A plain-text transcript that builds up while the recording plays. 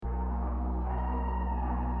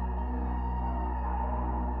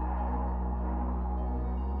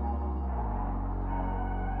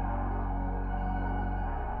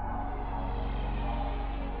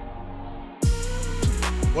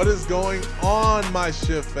What is going on, my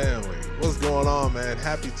Shift family? What's going on, man?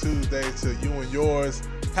 Happy Tuesday to you and yours.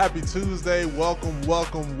 Happy Tuesday. Welcome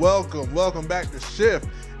back to Shift.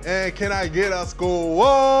 And can I get a score?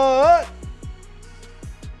 What?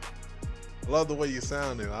 I love the way you're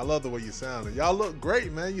sounding. Y'all look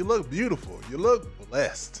great, man. You look beautiful. You look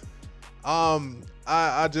blessed.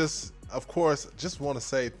 I just, of course, just want to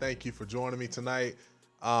say thank you for joining me tonight.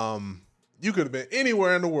 You could have been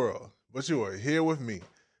anywhere in the world, but you are here with me.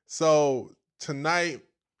 So tonight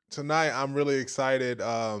I'm really excited.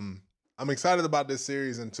 I'm excited about this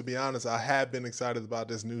series, and to be honest, I have been excited about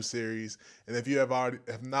this new series. And if you have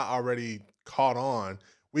not already caught on,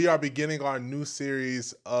 we are beginning our new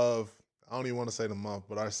series of, I don't even want to say the month,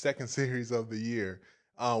 but our second series of the year,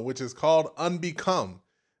 which is called Unbecome.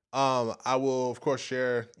 I will, of course,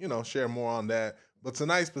 share more on that. But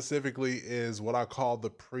tonight specifically is what I call the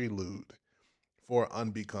prelude for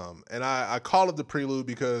Unbecome. And I call it the prelude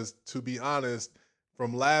because, to be honest,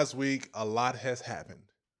 from last week, a lot has happened.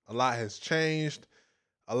 A lot has changed.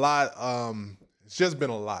 It's just been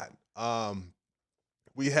a lot.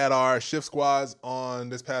 We had our shift squads on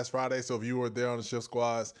this past Friday, so if you were there on the shift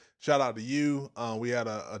squads, shout out to you. We had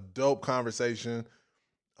a dope conversation,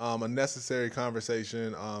 a necessary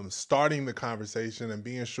conversation, starting the conversation and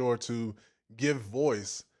being sure to give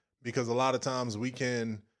voice, because a lot of times we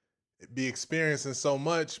can be experiencing so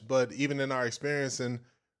much, but even in our experiencing,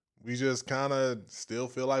 we just kind of still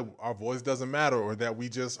feel like our voice doesn't matter, or that we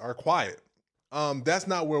just are quiet. That's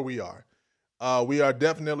not where we are. We are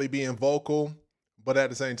definitely being vocal, but at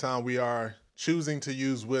the same time, we are choosing to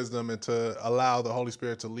use wisdom and to allow the Holy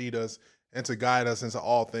Spirit to lead us and to guide us into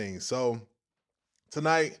all things. So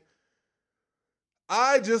tonight,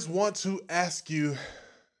 I just want to ask you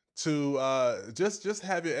to just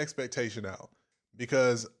have your expectation out,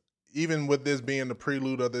 because even with this being the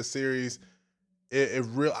prelude of this series,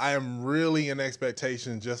 I am really in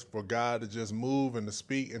expectation just for God to just move and to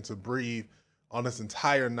speak and to breathe on this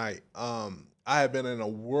entire night. I have been in a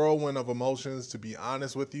whirlwind of emotions, to be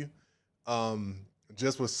honest with you,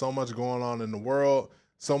 just with so much going on in the world,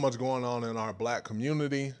 so much going on in our Black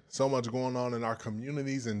community, so much going on in our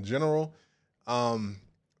communities in general.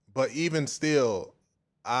 But even still,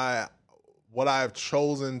 what I've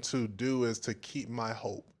chosen to do is to keep my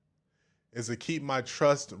hope, is to keep my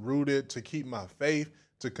trust rooted, to keep my faith,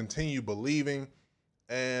 to continue believing.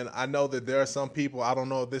 And I know that there are some people, I don't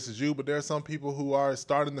know if this is you, but there are some people who are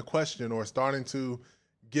starting to question or starting to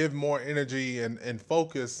give more energy and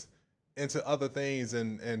focus into other things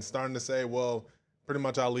and starting to say, well, pretty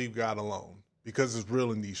much I'll leave God alone because it's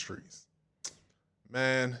real in these streets.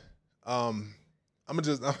 Man, I'm gonna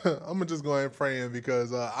just go ahead and pray in,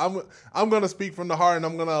 because I'm gonna speak from the heart, and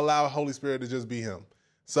I'm gonna allow Holy Spirit to just be Him.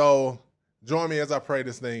 So join me as I pray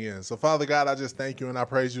this thing in. So, Father God, I just thank you and I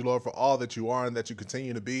praise you, Lord, for all that you are and that you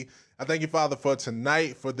continue to be. I thank you, Father, for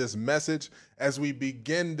tonight, for this message as we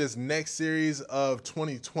begin this next series of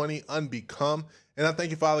 2020, Unbecome. And I thank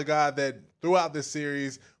you, Father God, that throughout this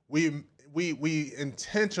series, we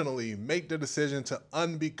intentionally make the decision to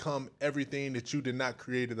unbecome everything that you did not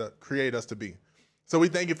create us to be. So we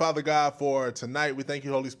thank you, Father God, for tonight. We thank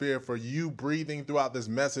you, Holy Spirit, for you breathing throughout this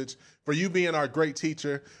message, for you being our great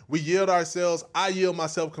teacher. We yield ourselves. I yield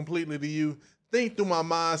myself completely to you. Think through my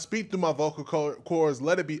mind, speak through my vocal cords.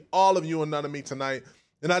 Let it be all of you and none of me tonight.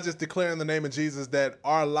 And I just declare in the name of Jesus that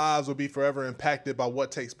our lives will be forever impacted by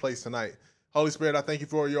what takes place tonight. Holy Spirit, I thank you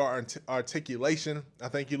for your articulation. I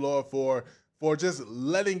thank you, Lord, for just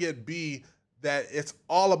letting it be that it's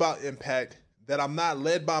all about impact, that I'm not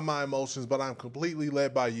led by my emotions, but I'm completely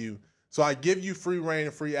led by you. So I give you free reign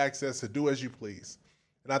and free access to do as you please.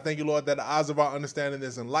 And I thank you, Lord, that the eyes of our understanding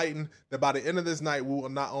is enlightened, that by the end of this night, we will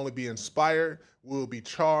not only be inspired, we will be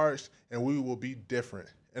charged, and we will be different.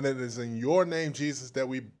 And it is in your name, Jesus, that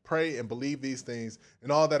we pray and believe these things.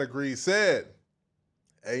 And all that agree said,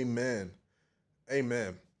 amen.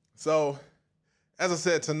 Amen. So, as I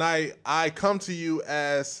said, tonight, I come to you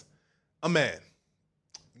as a man.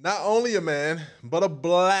 Not only a man, but a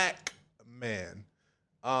Black man.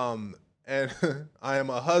 And I am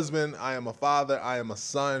a husband, I am a father, I am a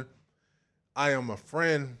son, I am a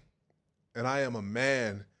friend, and I am a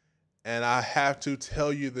man. And I have to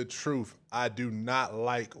tell you the truth, I do not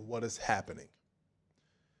like what is happening.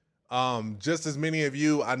 Just as many of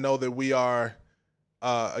you, I know that we are,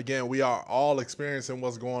 we are all experiencing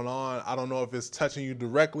what's going on. I don't know if it's touching you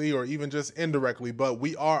directly or even just indirectly, but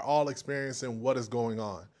we are all experiencing what is going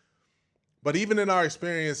on. But even in our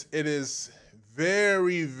experience, it is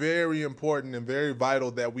very, very important and very vital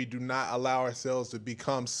that we do not allow ourselves to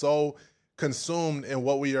become so consumed in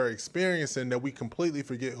what we are experiencing that we completely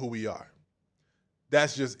forget who we are.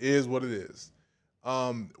 That's just is what it is.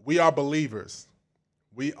 We are believers.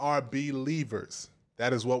 We are believers.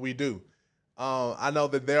 That is what we do. I know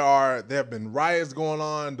that there have been riots going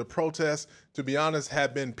on. The protests, to be honest,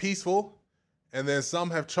 have been peaceful, and then some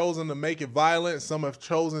have chosen to make it violent. Some have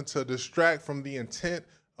chosen to distract from the intent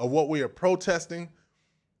of what we are protesting.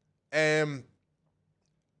 And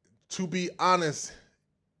to be honest,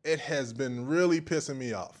 it has been really pissing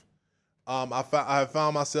me off. I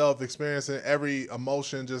found myself experiencing every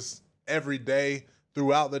emotion just every day,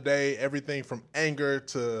 throughout the day, everything from anger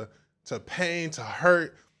to pain to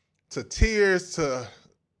hurt to tears to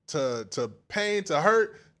pain to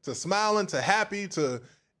hurt to smiling to happy to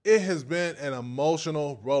it has been an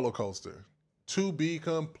emotional roller coaster, to be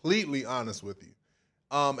completely honest with you.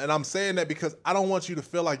 And I'm saying that because I don't want you to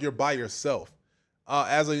feel like you're by yourself.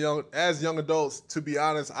 As young adults, to be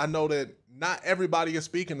honest, I know that not everybody is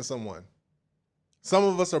speaking to someone. Some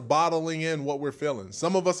of us are bottling in what we're feeling.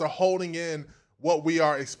 Some of us are holding in what we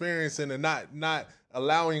are experiencing and not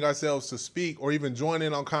allowing ourselves to speak or even join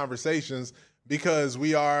in on conversations because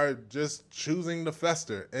we are just choosing to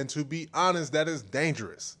fester. And to be honest, that is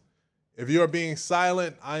dangerous. If you are being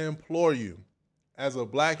silent, I implore you, as a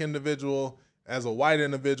black individual, as a white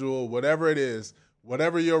individual, whatever it is,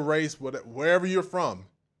 whatever your race, wherever you're from,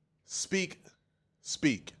 speak.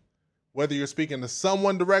 Whether you're speaking to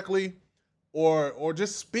someone directly or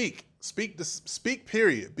just speak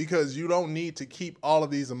period, because you don't need to keep all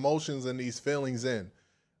of these emotions and these feelings in.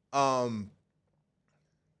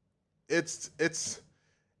 It's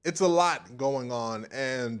a lot going on,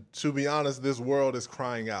 and to be honest, this world is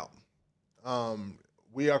crying out.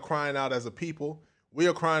 We are crying out as a people. We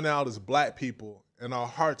are crying out as black people, and our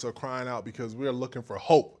hearts are crying out because we are looking for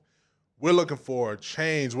hope. We're looking for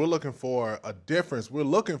change. We're looking for a difference. We're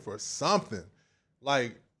looking for something.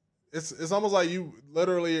 Like, it's almost like you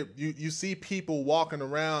literally, you see people walking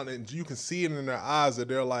around and you can see it in their eyes that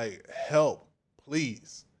they're like, help,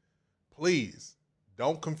 please, please.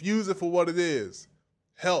 Don't confuse it for what it is.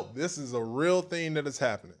 Help. This is a real thing that is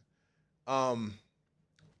happening. And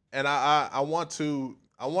I want to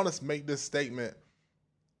make this statement,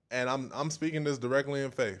 and I'm speaking this directly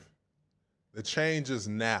in faith. The change is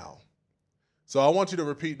now. So I want you to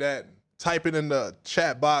repeat that. Type it in the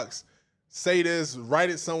chat box. Say this, write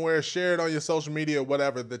it somewhere, share it on your social media,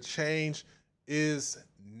 whatever. The change is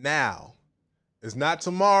now. It's not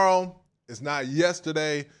tomorrow. It's not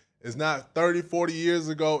yesterday. It's not 30, 40 years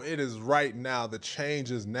ago. It is right now. The change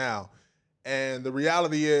is now. And the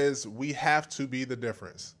reality is we have to be the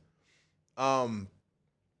difference. I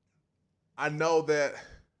know that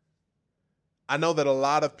a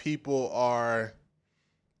lot of people are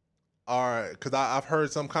because I've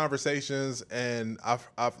heard some conversations and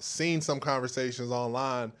I've seen some conversations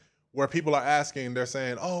online where people are asking, they're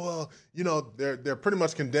saying, oh, well, you know, they're pretty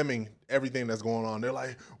much condemning everything that's going on. They're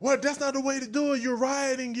like, what? That's not the way to do it. You're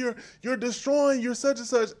rioting. You're destroying. You're such and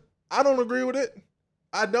such. I don't agree with it.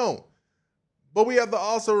 I don't. But we have to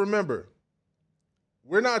also remember,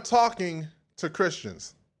 we're not talking to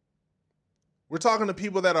Christians. We're talking to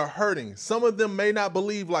people that are hurting. Some of them may not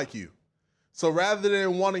believe like you. So rather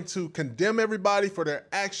than wanting to condemn everybody for their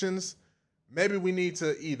actions, maybe we need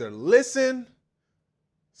to either listen,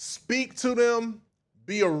 speak to them,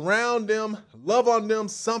 be around them, love on them,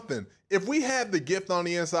 something. If we have the gift on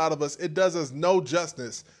the inside of us, it does us no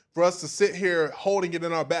justice for us to sit here holding it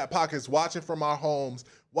in our back pockets, watching from our homes,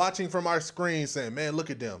 watching from our screens, saying, man, look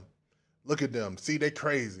at them. Look at them. See, they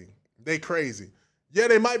crazy. They crazy. Yeah,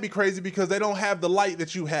 they might be crazy because they don't have the light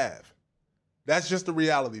that you have. That's just the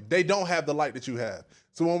reality. They don't have the light that you have.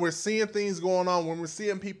 So when we're seeing things going on, when we're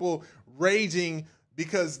seeing people raging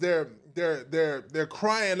because they're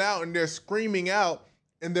crying out and they're screaming out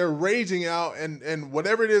and they're raging out and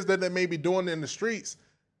whatever it is that they may be doing in the streets,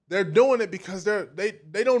 they're doing it because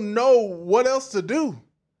they don't know what else to do.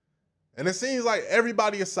 And it seems like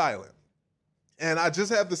everybody is silent. And I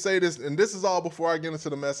just have to say this, and this is all before I get into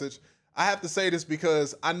the message. I have to say this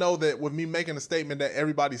because I know that with me making a statement that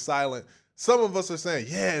everybody's silent, some of us are saying,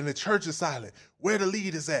 yeah, and the church is silent. Where the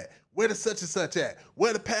leaders at? Where the such and such at?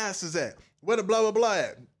 Where the pastors at? Where the blah, blah, blah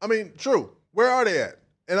at? I mean, true. Where are they at?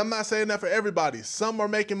 And I'm not saying that for everybody. Some are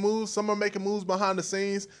making moves. Some are making moves behind the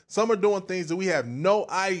scenes. Some are doing things that we have no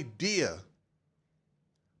idea.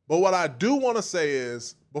 But what I do want to say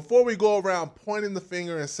is, before we go around pointing the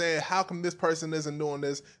finger and saying, how come this person isn't doing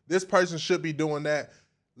this person should be doing that,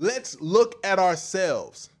 let's look at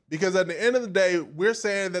ourselves. Because at the end of the day, we're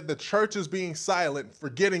saying that the church is being silent,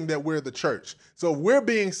 forgetting that we're the church. So if we're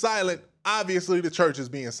being silent, obviously the church is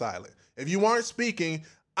being silent. If you aren't speaking,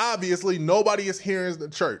 obviously nobody is hearing the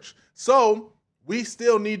church. So we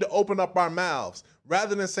still need to open up our mouths.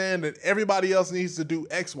 rather than saying that everybody else needs to do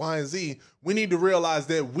X, Y, and Z, we need to realize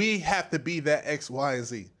that we have to be that X, Y, and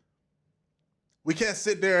Z. We can't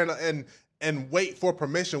sit there and wait for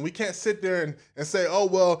permission. We can't sit there and say, oh,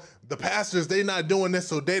 well, the pastors, they not doing this,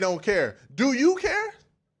 so they don't care. Do you care?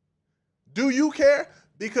 Do you care?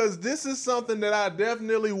 Because this is something that I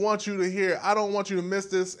definitely want you to hear. I don't want you to miss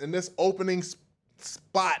this in this opening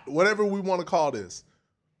spot, whatever we want to call this.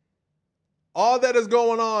 All that is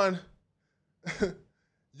going on,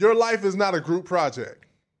 your life is not a group project.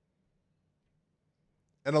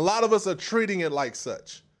 And a lot of us are treating it like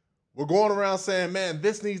such. We're going around saying, man,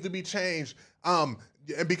 this needs to be changed. And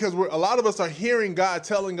because a lot of us are hearing God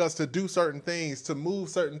telling us to do certain things, to move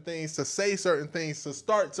certain things, to say certain things, to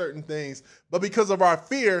start certain things. But because of our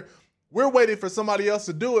fear, we're waiting for somebody else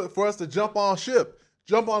to do it for us to jump on ship,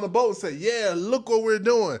 jump on the boat and say, yeah, look what we're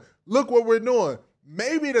doing. Look what we're doing.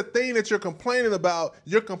 Maybe the thing that you're complaining about,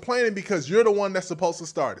 you're complaining because you're the one that's supposed to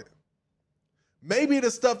start it. Maybe the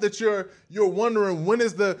stuff that you're wondering, when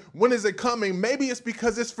is it coming? Maybe it's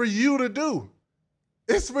because it's for you to do.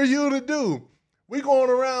 It's for you to do. We're going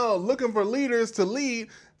around looking for leaders to lead,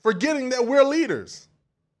 forgetting that we're leaders.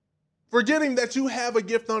 Forgetting that you have a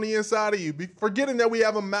gift on the inside of you. Forgetting that we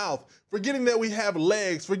have a mouth. Forgetting that we have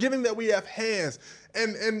legs. Forgetting that we have hands.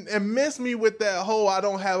 And miss me with that whole I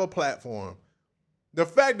don't have a platform. The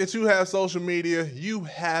fact that you have social media, you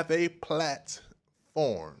have a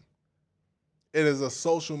platform. It is a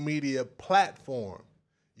social media platform.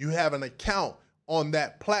 You have an account on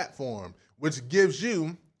that platform, which gives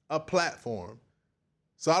you a platform.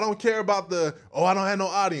 So I don't care about I don't have no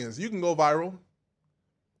audience. You can go viral.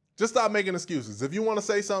 Just stop making excuses. If you want to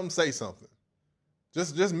say something, say something.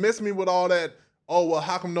 Just miss me with all that, oh, well,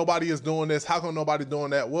 how come nobody is doing this? How come nobody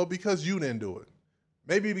doing that? Well, because you didn't do it.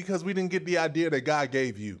 Maybe because we didn't get the idea that God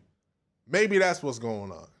gave you. Maybe that's what's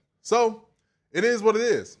going on. So it is what it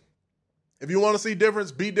is. If you want to see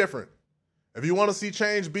difference, be different. If you want to see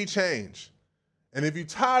change, be change. And if you're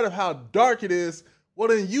tired of how dark it is, well,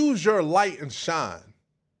 then use your light and shine.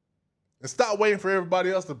 And stop waiting for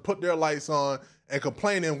everybody else to put their lights on and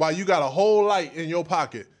complaining while you got a whole light in your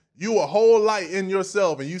pocket. You a whole light in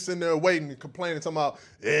yourself, and you sitting there waiting and complaining, talking about,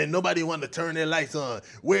 nobody want to turn their lights on.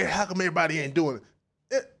 How come everybody ain't doing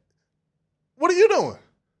it? What are you doing?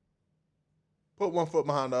 Put one foot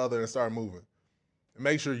behind the other and start moving. And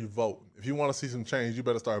make sure you vote. If you want to see some change, you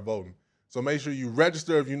better start voting. So make sure you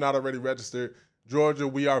register if you're not already registered. Georgia,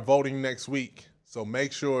 we are voting next week. So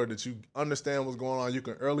make sure that you understand what's going on. You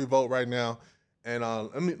can early vote right now. And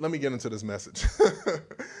let me get into this message.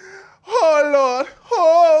 Oh, Lord.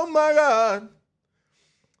 Oh, my God.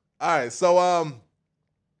 All right. So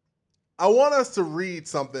I want us to read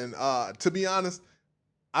something. To be honest,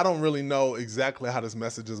 I don't really know exactly how this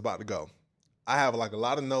message is about to go. I have like a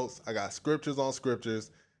lot of notes. I got scriptures on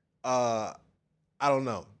scriptures. I don't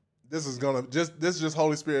know. This is just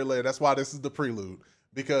Holy Spirit led. That's why this is the prelude,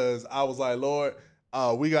 because I was like, Lord,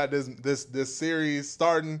 we got this series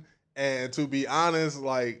starting, and to be honest,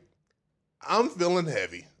 like, I'm feeling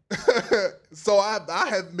heavy. So I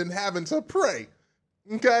have been having to pray.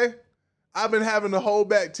 Okay, I've been having to hold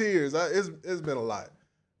back tears. It's been a lot.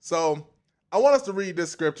 So I want us to read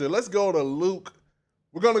this scripture. Let's go to Luke.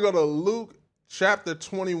 We're going to go to Luke chapter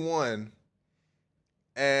 21,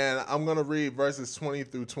 and I'm going to read verses 20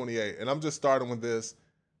 through 28. And I'm just starting with this.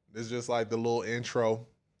 It's just like the little intro.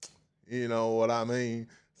 You know what I mean?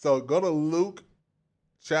 So go to Luke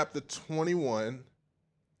chapter 21,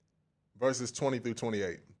 verses 20 through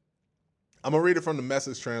 28. I'm going to read it from the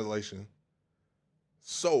Message translation.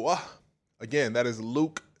 So, again, that is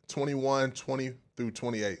Luke 21, 20 through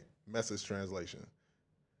 28, Message translation.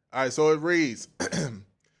 All right, so it reads,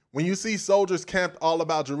 when you see soldiers camped all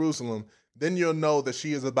about Jerusalem, then you'll know that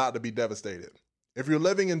she is about to be devastated. If you're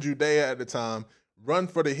living in Judea at the time, run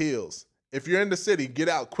for the hills. If you're in the city, get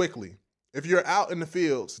out quickly. If you're out in the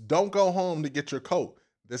fields, don't go home to get your coat.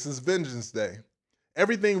 This is Vengeance Day.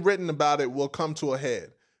 Everything written about it will come to a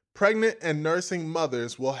head. Pregnant and nursing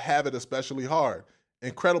mothers will have it especially hard.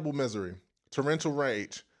 Incredible misery, torrential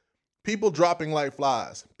rage, people dropping like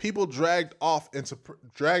flies, people dragged off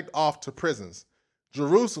to prisons.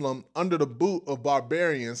 Jerusalem under the boot of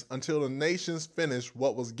barbarians until the nations finish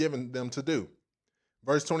what was given them to do.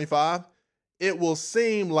 Verse 25, it will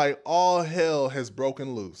seem like all hell has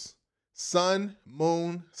broken loose. Sun,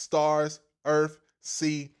 moon, stars, earth,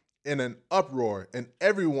 sea, in an uproar, and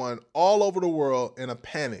everyone all over the world in a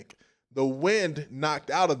panic. The wind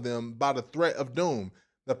knocked out of them by the threat of doom,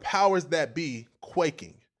 the powers that be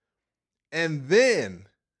quaking. And then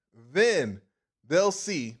they'll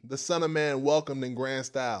see the Son of Man welcomed in grand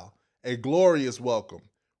style, a glorious welcome.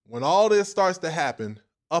 when all this starts to happen,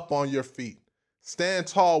 up on your feet. Stand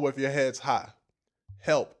tall with your heads high.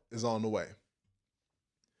 Help is on the way.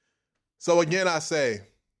 So again, I say,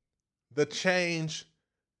 the change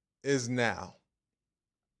is now.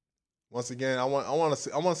 Once again, I want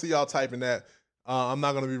to see y'all typing that. I'm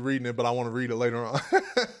not going to be reading it, but I want to read it later on.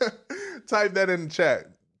 Type that in the chat.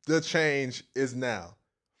 The change is now.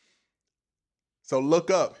 So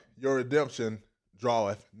look up, your redemption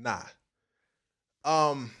draweth nigh.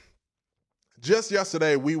 Just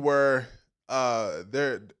yesterday we were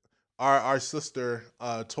there. Our sister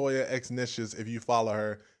Toya X Nicious, if you follow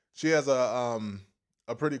her, she has a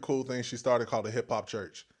pretty cool thing she started called the Hip Hop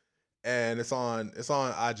Church, and it's on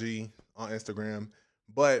IG, on Instagram.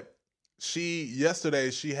 But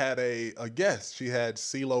yesterday she had a guest. She had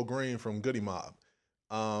CeeLo Green from Goody Mob.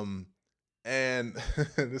 And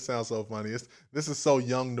this sounds so funny. This is so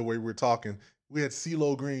young the way we're talking. We had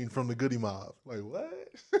CeeLo Green from the Goody Mob. Like, what?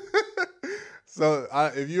 So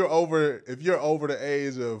if you're over the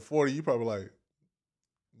age of 40, you probably like,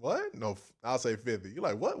 what? No, I'll say 50. You're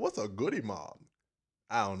like, what? What's a Goody Mob?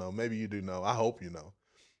 I don't know. Maybe you do know. I hope you know.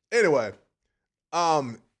 Anyway,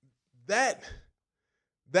 that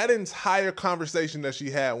entire conversation that she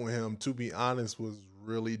had with him, to be honest, was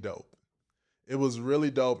really dope. It was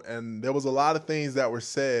really dope, and there was a lot of things that were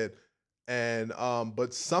said, and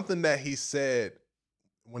but something that he said,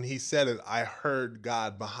 when he said it, I heard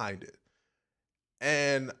God behind it.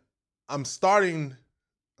 And I'm starting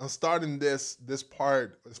this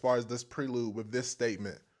part, as far as this prelude, with this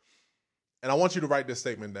statement. And I want you to write this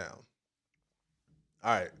statement down.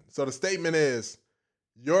 All right. So the statement is,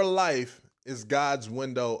 your life is God's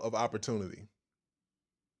window of opportunity.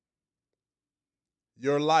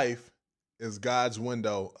 Your life is God's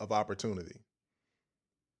window of opportunity.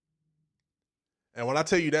 And when I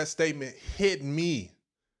tell you that statement hit me.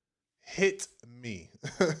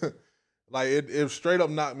 Like it straight up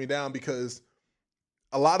knocked me down, because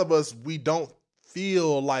a lot of us, we don't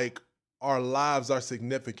feel like our lives are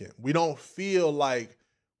significant. We don't feel like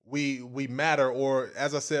we matter, or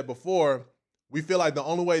as I said before, we feel like the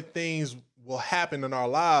only way things will happen in our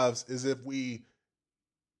lives is if we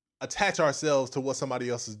attach ourselves to what somebody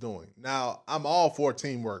else is doing. Now, I'm all for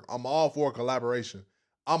teamwork. I'm all for collaboration.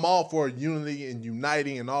 I'm all for unity and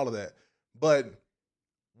uniting and all of that. But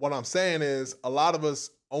what I'm saying is, a lot of us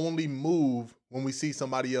only move when we see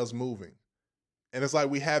somebody else moving. And it's like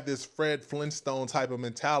we have this Fred Flintstone type of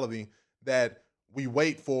mentality that we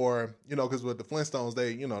wait for, because with the Flintstones,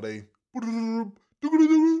 they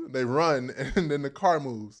run and then the car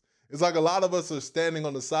moves. It's like a lot of us are standing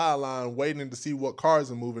on the sideline waiting to see what cars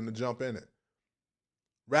are moving to jump in it,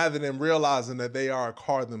 rather than realizing that they are a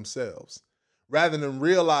car themselves, rather than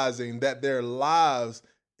realizing that their lives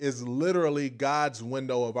is literally God's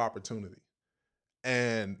window of opportunity.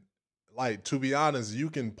 And like, to be honest,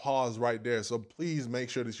 you can pause right there. So please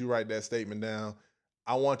make sure that you write that statement down.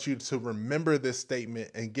 I want you to remember this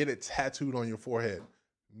statement and get it tattooed on your forehead.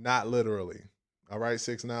 Not literally. All right,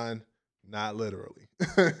 6ix9ine, not literally.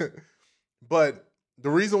 But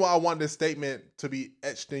the reason why I want this statement to be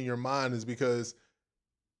etched in your mind is because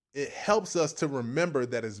it helps us to remember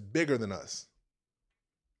that it's bigger than us.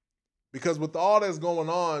 Because with all that's going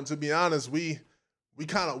on, to be honest, we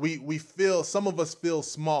feel, some of us feel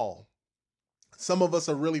small. Some of us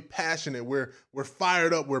are really passionate. We're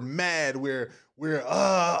fired up. We're mad. We're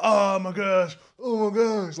oh my gosh.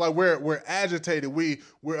 Like we're agitated. We're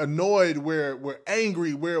annoyed. We're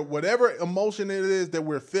angry. We're whatever emotion it is that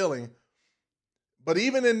we're feeling. But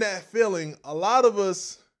even in that feeling, a lot of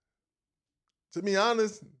us, to be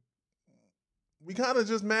honest, we kind of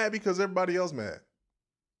just mad because everybody else mad.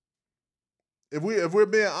 If we're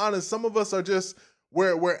being honest, some of us are just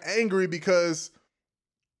we're angry because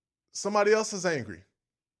somebody else is angry.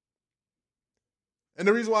 And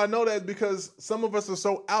the reason why I know that is because some of us are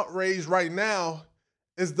so outraged right now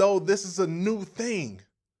as though this is a new thing.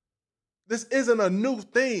 This isn't a new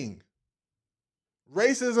thing.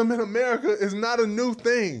 Racism in America is not a new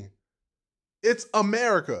thing. It's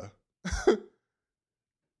America.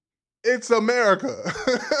 It's America.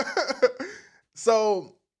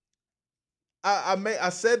 So I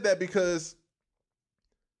said that because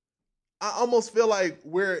I almost feel like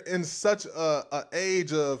we're in such a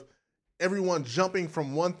age of everyone jumping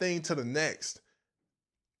from one thing to the next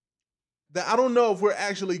that I don't know if we're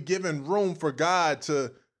actually giving room for God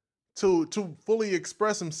to fully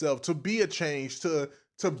express himself, to be a change, to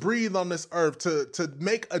breathe on this earth, to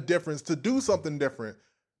make a difference, to do something different,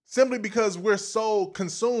 simply because we're so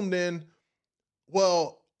consumed in,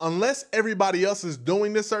 well, unless everybody else is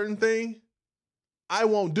doing this certain thing, I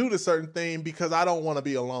won't do this certain thing because I don't want to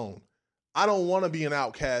be alone. I don't want to be an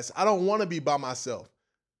outcast. I don't want to be by myself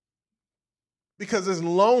because it's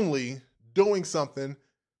lonely doing something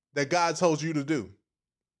that God told you to do.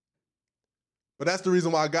 But that's the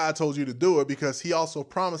reason why God told you to do it, because he also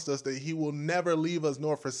promised us that he will never leave us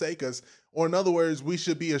nor forsake us. Or in other words, we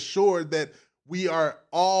should be assured that we are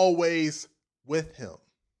always with him.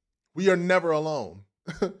 We are never alone.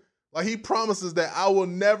 Like he promises that I will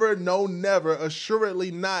never, no, never, assuredly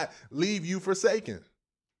not leave you forsaken.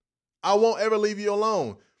 I won't ever leave you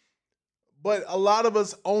alone. But a lot of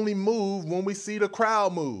us only move when we see the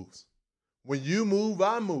crowd moves. When you move,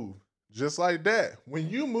 I move. Just like that. When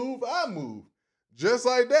you move, I move. Just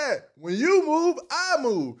like that. When you move, I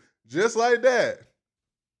move. Just like that.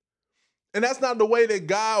 And that's not the way that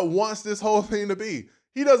God wants this whole thing to be.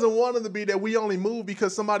 He doesn't want it to be that we only move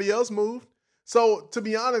because somebody else moved. So to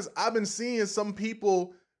be honest, I've been seeing some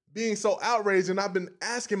people being so outraged, and I've been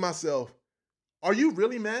asking myself, are you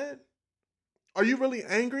really mad? Are you really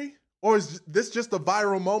angry? Or is this just a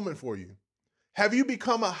viral moment for you? Have you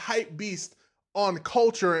become a hype beast on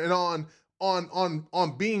culture and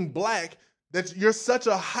on being black that you're such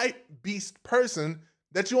a hype beast person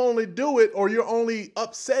that you only do it, or you're only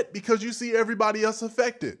upset because you see everybody else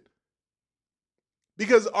affected?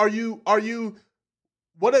 Because are you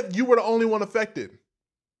what if you were the only one affected?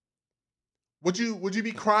 Would you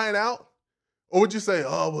be crying out? Or would you say,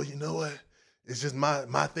 oh, well, you know what? It's just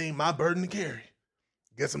my thing, my burden to carry.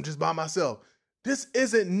 Guess I'm just by myself. This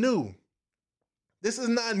isn't new. This is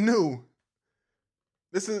not new.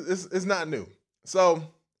 This is not new. So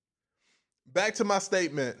back to my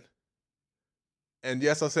statement. And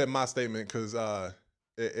yes, I said my statement because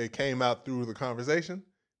it came out through the conversation,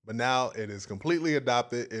 but now it is completely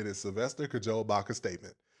adopted. It is Sylvester Cajole Baca's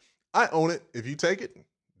statement. I own it. If you take it,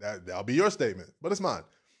 that'll be your statement, but it's mine.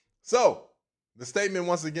 So the statement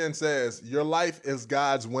once again says, your life is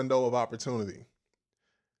God's window of opportunity.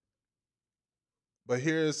 But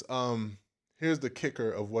here's the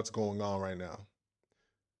kicker of what's going on right now.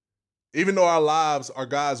 Even though our lives are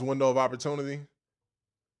God's window of opportunity,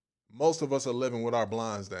 most of us are living with our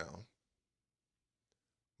blinds down.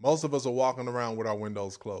 Most of us are walking around with our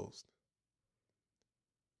windows closed.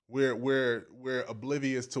 We're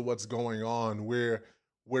oblivious to what's going on. We're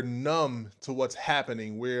numb to what's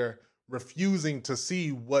happening. We're refusing to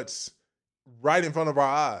see what's right in front of our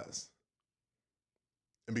eyes.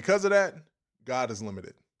 And because of that, God is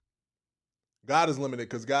limited. God is limited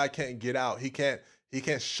because God can't get out. He can't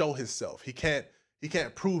show himself. He can't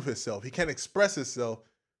prove himself. He can't express himself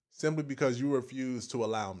simply because you refuse to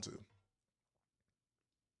allow him to.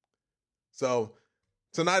 So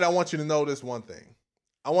tonight I want you to know this one thing.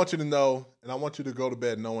 I want you to know, and I want you to go to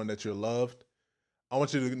bed knowing that you're loved. I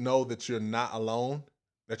want you to know that you're not alone,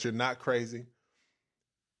 that you're not crazy,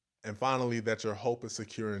 and finally, that your hope is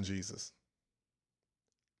secure in Jesus.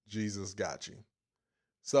 Jesus got you.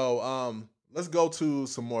 So let's go to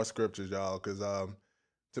some more scriptures, y'all, because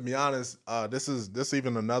to be honest, this is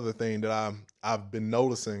even another thing that I've been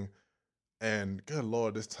noticing, and good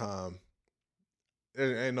Lord, this time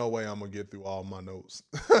there ain't no way I'm gonna get through all my notes.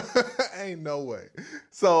 Ain't no way.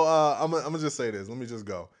 So I'm gonna just say this. Let me just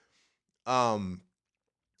go.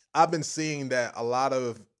 I've been seeing that a lot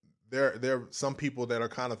of there are some people that are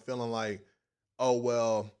kind of feeling like, oh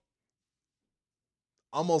well,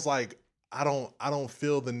 almost like I don't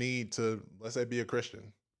feel the need to, let's say, be a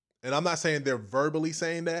Christian. And I'm not saying they're verbally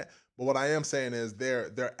saying that, but what I am saying is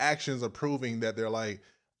their actions are proving that they're like,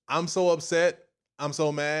 I'm so upset, I'm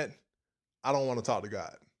so mad, I don't want to talk to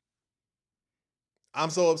God. I'm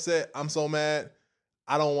so upset, I'm so mad,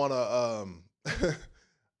 I don't want to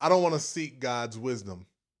I don't want to seek God's wisdom.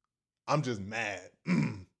 I'm just mad.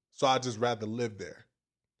 So I just rather live there.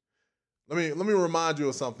 Let me remind you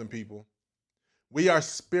of something, people. We are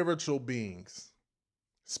spiritual beings.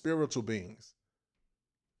 Spiritual beings.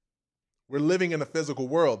 We're living in a physical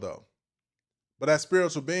world, though. But as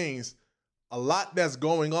spiritual beings, a lot that's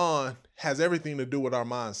going on has everything to do with our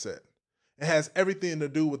mindset. It has everything to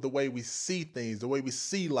do with the way we see things, the way we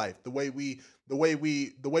see life, the way we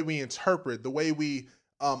interpret, the way we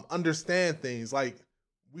understand things. Like,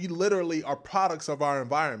 we literally are products of our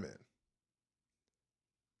environment.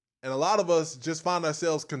 And a lot of us just find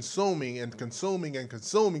ourselves consuming and consuming and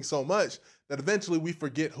consuming so much that eventually we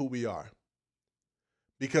forget who we are.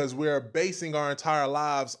 Because we're basing our entire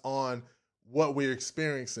lives on what we're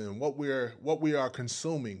experiencing, what we are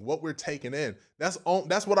consuming, what we're taking in. That's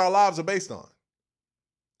what our lives are based on.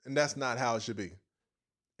 And that's not how it should be.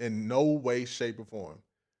 In no way, shape, or form.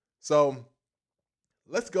 So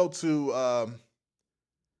let's go to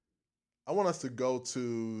I want us to go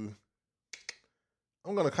to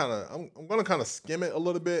I'm gonna kind of skim it a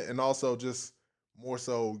little bit and also just more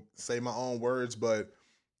so say my own words, but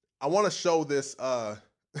I want to show this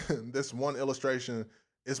this one illustration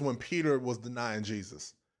is when Peter was denying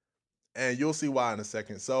Jesus. And you'll see why in a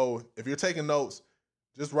second. So if you're taking notes,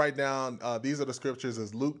 just write down these are the scriptures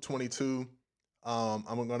as Luke 22.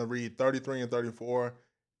 I'm going to read 33 and 34,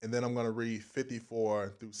 and then I'm going to read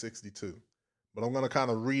 54 through 62. But I'm going to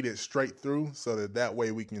kind of read it straight through so that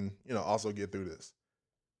way we can, also get through this.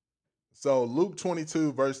 So Luke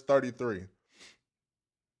 22, verse 33.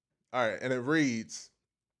 All right, and it reads,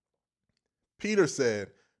 Peter said,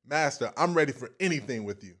 Master, I'm ready for anything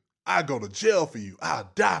with you. I go to jail for you. I'll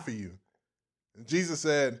die for you. And Jesus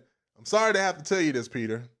said, I'm sorry to have to tell you this,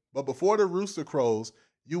 Peter, but before the rooster crows,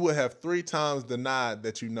 you will have 3 times denied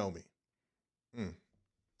that you know me.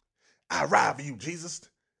 I ride for you, Jesus.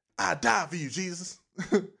 I die for you, Jesus.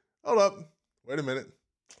 Hold up. Wait a minute.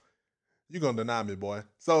 You're going to deny me, boy.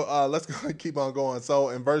 So let's keep on going. So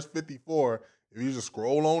in verse 54, if you just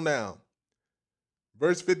scroll on down,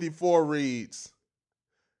 verse 54 reads,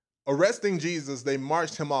 arresting Jesus, they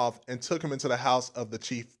marched him off and took him into the house of the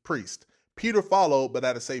chief priest. Peter followed, but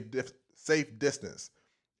at a safe distance.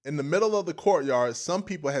 In the middle of the courtyard, some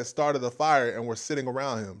people had started a fire and were sitting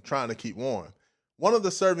around him, trying to keep warm. One of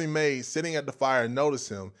the serving maids sitting at the fire noticed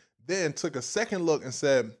him, then took a second look and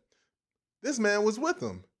said, this man was with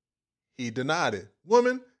them. He denied it.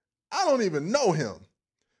 Woman, I don't even know him.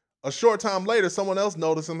 A short time later, someone else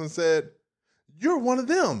noticed him and said, you're one of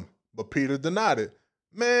them. But Peter denied it.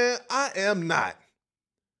 Man, I am not.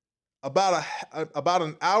 About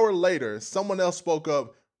an hour later, someone else spoke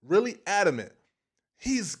up, really adamant.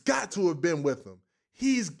 He's got to have been with them.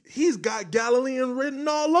 He's got Galilean written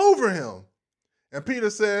all over him. And Peter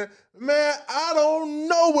said, man, I don't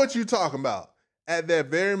know what you're talking about. At that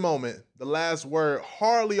very moment, the last word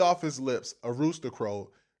hardly off his lips, a rooster crowed.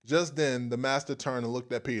 Just then, the master turned and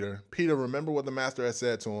looked at Peter. Peter remembered what the master had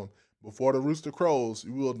said to him. Before the rooster crows,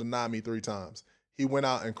 you will deny me 3 times. He went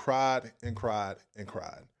out and cried and cried and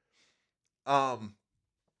cried. I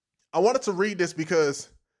wanted to read this because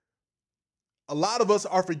a lot of us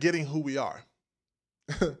are forgetting who we are.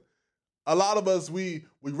 A lot of us, we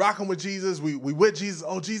rocking with Jesus. We with Jesus.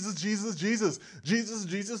 Oh, Jesus, Jesus, Jesus, Jesus,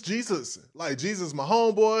 Jesus, Jesus. Like Jesus, my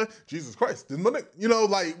homeboy. Jesus Christ,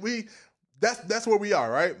 that's where we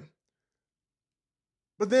are, right?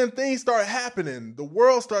 But then things start happening. The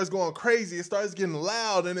world starts going crazy. It starts getting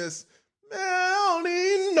loud, and it's, man, I don't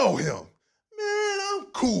even know him. Man, I'm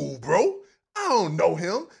cool, bro. I don't know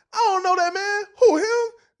him. I don't know that man. Who,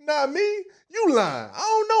 him? Not me. You lying. I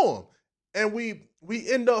don't know him. And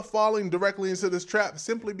we end up falling directly into this trap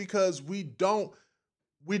simply because we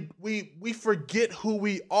forget who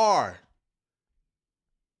we are.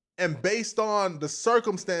 And based on the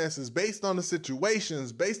circumstances, based on the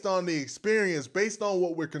situations, based on the experience, based on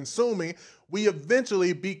what we're consuming, we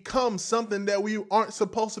eventually become something that we aren't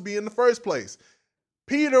supposed to be in the first place.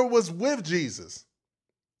 Peter was with Jesus.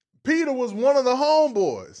 Peter was one of the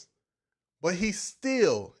homeboys, but he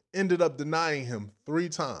still ended up denying him 3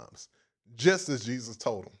 times, just as Jesus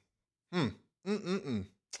told him.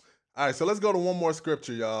 All right, so let's go to one more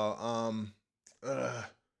scripture, y'all. All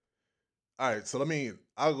right, so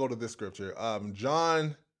I'll go to this scripture. We're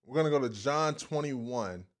going to go to John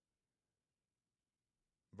 21,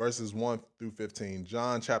 verses 1 through 15.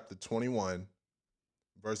 John chapter 21,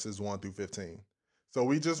 verses 1 through 15. So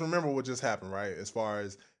we just remember what just happened, right? As far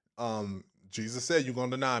as Jesus said, you're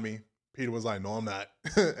going to deny me. Peter was like, no, I'm not.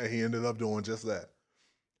 And he ended up doing just that.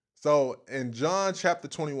 So in John chapter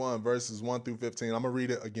 21, verses 1 through 15, I'm going to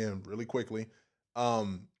read it again really quickly.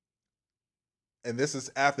 And this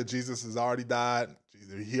is after Jesus has already died.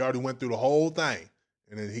 He already went through the whole thing.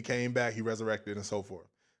 And then he came back, he resurrected, and so forth.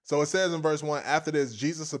 So it says in verse 1, after this,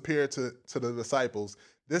 Jesus appeared to the disciples,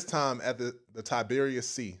 this time at the Tiberias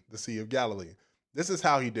Sea, the Sea of Galilee. This is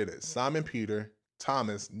how he did it. Simon Peter,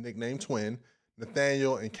 Thomas, nicknamed Twin,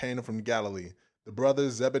 Nathanael, and Cana from Galilee. The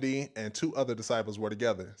brothers Zebedee and 2 other disciples were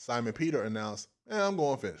together. Simon Peter announced, I'm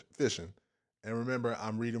going fishing. And remember,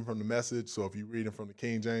 I'm reading from the Message, so if you're reading from the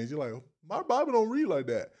King James, you're like, my Bible don't read like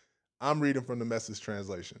that. I'm reading from the Message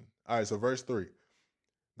translation. All right, so verse 3.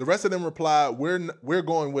 The rest of them replied, we're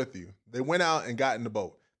going with you. They went out and got in the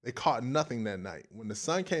boat. They caught nothing that night. When the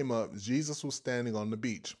sun came up, Jesus was standing on the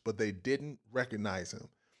beach, but they didn't recognize him.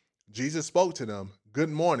 Jesus spoke to them, good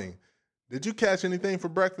morning. Did you catch anything for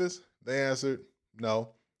breakfast? They answered, no.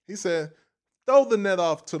 He said, throw the net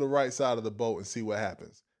off to the right side of the boat and see what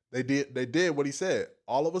happens. They did what he said.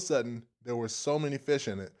 All of a sudden, there were so many fish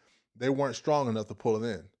in it, they weren't strong enough to pull it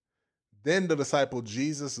in. Then the disciple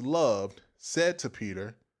Jesus loved said to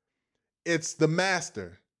Peter, It's the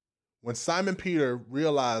master. When Simon Peter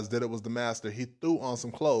realized that it was the master, he threw on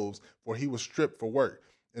some clothes, for he was stripped for work,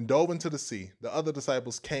 and dove into the sea. The other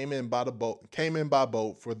disciples came in by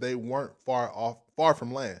boat, for they weren't far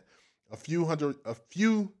from land, a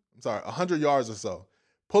 100 yards or so,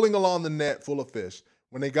 pulling along the net full of fish.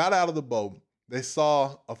 When they got out of the boat, they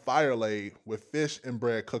saw a fire laid with fish and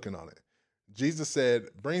bread cooking on it. Jesus said,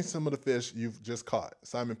 "Bring some of the fish you've just caught."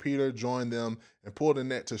 Simon Peter joined them and pulled the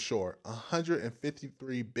net to shore,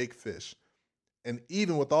 153 big fish. And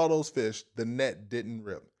even with all those fish, the net didn't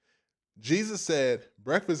rip. Jesus said,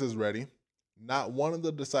 "Breakfast is ready." Not one of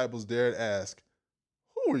the disciples dared ask,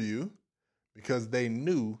 "Who are you?" because they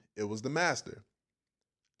knew it was the master.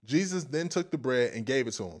 Jesus then took the bread and gave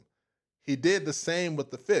it to him. He did the same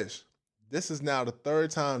with the fish. This is now the third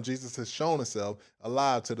time Jesus has shown himself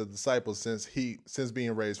alive to the disciples since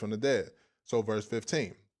being raised from the dead. So verse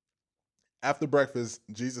 15. After breakfast,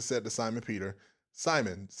 Jesus said to Simon Peter,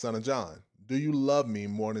 "Simon, son of John, do you love me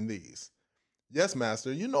more than these?" "Yes,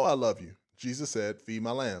 master, you know I love you." Jesus said, "Feed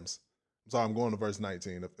my lambs." I'm sorry, I'm going to verse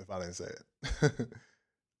 19 if I didn't say it.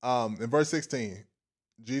 In verse 16,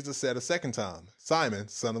 Jesus said a second time, "Simon,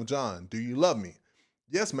 son of John, do you love me?"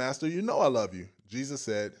 "Yes, master, you know I love you." Jesus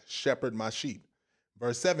said, "Shepherd my sheep."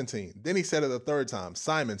 Verse 17, then he said it a third time,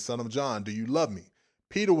 "Simon, son of John, do you love me?"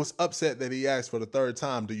 Peter was upset that he asked for the third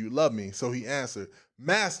time, "Do you love me?" So he answered,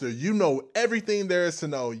 "Master, you know everything there is to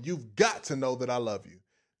know. You've got to know that I love you."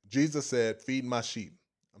 Jesus said, "Feed my sheep."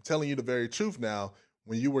 I'm telling you the very truth now.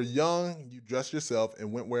 When you were young, you dressed yourself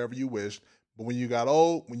and went wherever you wished. But when you get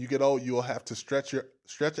old, you'll have to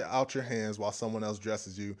stretch out your hands while someone else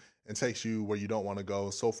dresses you and takes you where you don't want to go,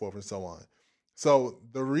 so forth and so on. So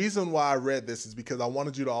the reason why I read this is because I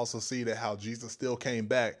wanted you to also see that how Jesus still came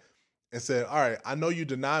back and said, "All right, I know you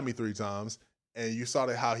denied me 3 times," and you saw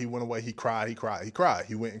that how he went away. He cried.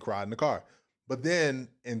 He went and cried in the car. But then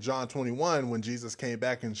in John 21, when Jesus came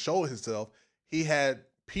back and showed himself, he had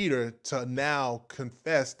Peter to now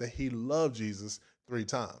confess that he loved Jesus 3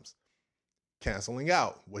 times, canceling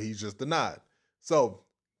out what he just denied. So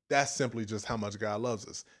that's simply just how much God loves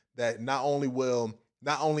us. That not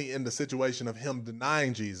only in the situation of him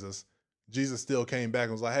denying Jesus, Jesus still came back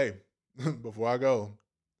and was like, "Hey, before I go,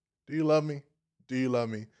 do you love me? Do you love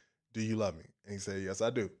me? Do you love me?" And he said, "Yes, I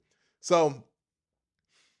do." So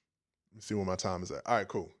let me see where my time is at. All right,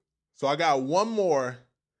 cool. So I got one more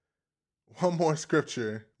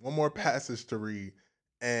scripture, one more passage to read.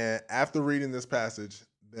 And after reading this passage,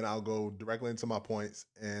 then I'll go directly into my points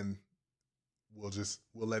and we'll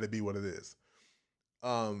let it be what it is.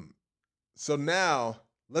 So now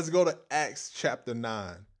let's go to Acts chapter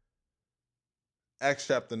 9. Acts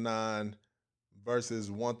chapter 9, verses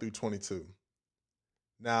 1 through 22.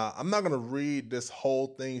 Now, I'm not going to read this whole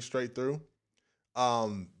thing straight through.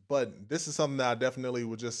 But this is something that I definitely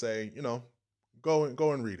would just say, go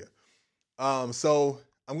and read it. So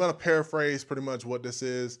I'm gonna paraphrase pretty much what this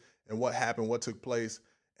is and what happened, what took place,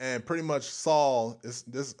 and pretty much Saul is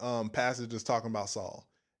this passage is talking about Saul,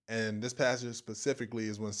 and this passage specifically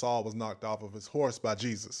is when Saul was knocked off of his horse by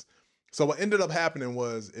Jesus. So what ended up happening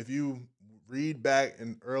was, if you read back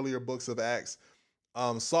in earlier books of Acts,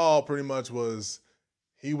 Saul pretty much was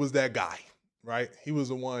that guy, right? He was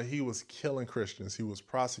the one. He was killing Christians. He was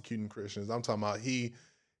prosecuting Christians. I'm talking about he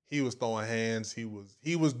was throwing hands.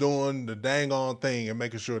 He was doing the dang on thing and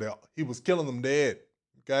making sure that he was killing them dead.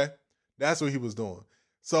 Okay, that's what he was doing.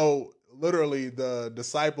 So literally, the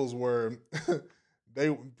disciples were they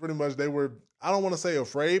were, I don't want to say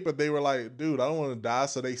afraid, but they were like, "Dude, I don't want to die."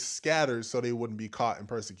 So they scattered so they wouldn't be caught and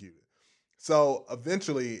persecuted. So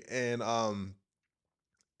eventually, in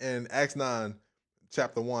Acts 9,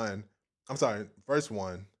 chapter 1, I'm sorry, verse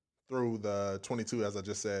 1 through the 22, as I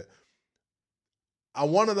just said, I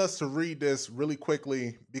wanted us to read this really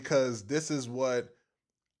quickly because this is what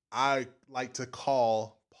I like to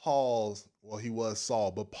call Paul's, well, he was Saul,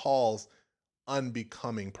 but Paul's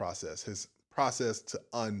unbecoming process, his process to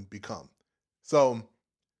unbecome. So,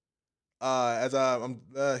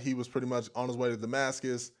 he was pretty much on his way to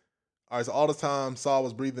Damascus. All right, so all the time Saul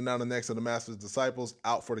was breathing down the necks of the master's disciples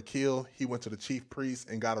out for the kill. He went to the chief priests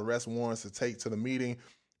and got arrest warrants to take to the meeting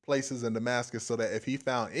places in Damascus so that if he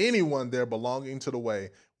found anyone there belonging to the way,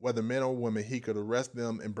 whether men or women, he could arrest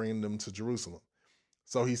them and bring them to Jerusalem.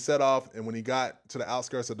 So he set off, and when he got to the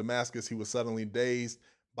outskirts of Damascus, he was suddenly dazed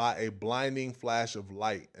by a blinding flash of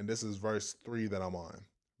light. And this is verse 3 that I'm on,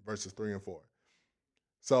 verses 3 and 4.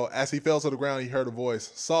 So as he fell to the ground, he heard a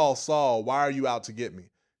voice, "Saul, Saul, why are you out to get me?"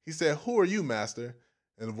 He said, "Who are you, master?"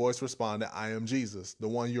 And the voice responded, "I am Jesus, the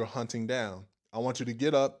one you're hunting down. I want you to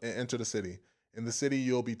get up and enter the city. In the city,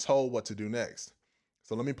 you'll be told what to do next."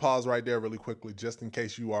 So let me pause right there really quickly, just in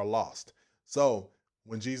case you are lost. So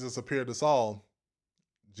when Jesus appeared to Saul,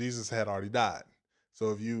 Jesus had already died.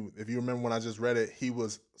 So if you remember when I just read it,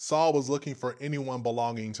 Saul was looking for anyone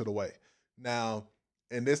belonging to the way. Now,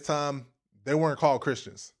 in this time, they weren't called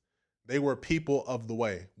Christians. They were people of the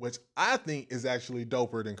way, which I think is actually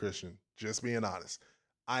doper than Christian, just being honest.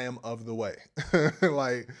 I am of the way.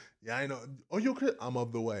 Like, yeah, I know. Oh, you're Christian? I'm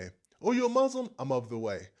of the way. Oh, you're a Muslim? I'm of the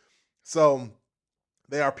way. So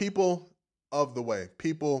they are people of the way,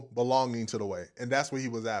 people belonging to the way. And that's what he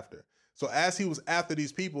was after. So as he was after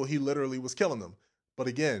these people, he literally was killing them. But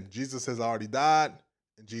again, Jesus has already died,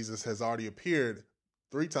 and Jesus has already appeared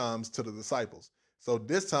 3 times to the disciples. So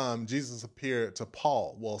this time, Jesus appeared to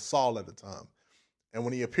Saul at the time. And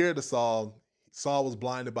when he appeared to Saul, Saul was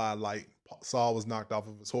blinded by a light. Saul was knocked off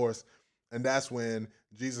of his horse. And that's when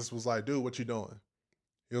Jesus was like, dude, what you doing?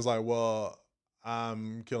 He was like, well,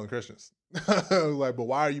 I'm killing Christians. I was like, but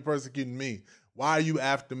why are you persecuting me? Why are you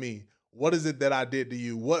after me? What is it that I did to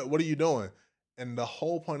you? What are you doing? And the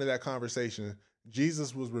whole point of that conversation,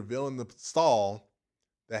 Jesus was revealing to Saul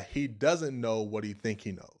that he doesn't know what he think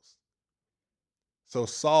he knows. So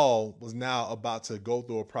Saul was now about to go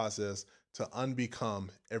through a process to unbecome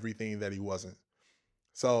everything that he wasn't.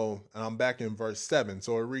 So, and I'm back in verse 7.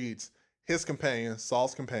 So it reads, his companions,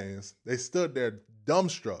 Saul's companions, they stood there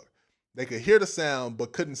dumbstruck. They could hear the sound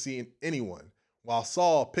but couldn't see anyone, while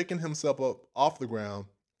Saul, picking himself up off the ground,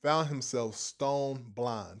 found himself stone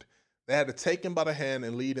blind. They had to take him by the hand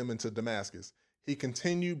and lead him into Damascus. He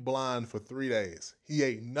continued blind for 3 days. He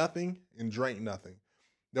ate nothing and drank nothing.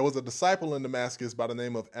 There was a disciple in Damascus by the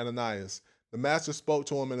name of Ananias. The master spoke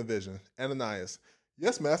to him in a vision. Ananias,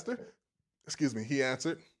 yes, master. Excuse me, he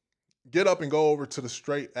answered. Get up and go over to the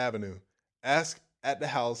straight avenue. Ask at the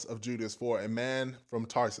house of Judas for a man from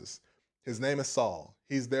Tarsus. His name is Saul.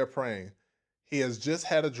 He's there praying. He has just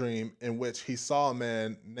had a dream in which he saw a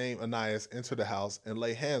man named Ananias enter the house and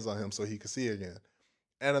lay hands on him so he could see again.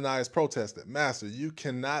 Ananias protested, Master, you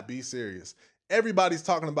cannot be serious. Everybody's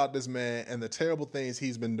talking about this man and the terrible things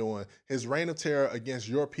he's been doing, his reign of terror against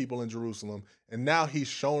your people in Jerusalem, and now he's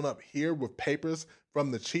shown up here with papers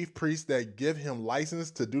from the chief priests that give him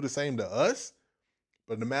license to do the same to us?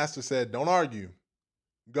 But the master said, don't argue.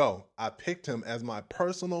 Go. I picked him as my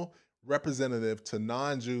personal representative to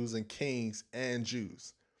non-Jews and kings and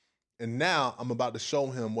Jews. And now I'm about to show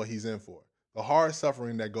him what he's in for, the hard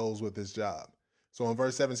suffering that goes with his job. So in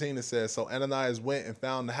verse 17 it says, so Ananias went and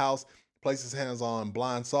found the house, placed his hands on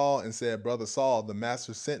blind Saul and said, Brother Saul, the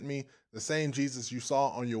master sent me, the same Jesus you saw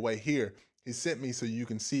on your way here. He sent me so you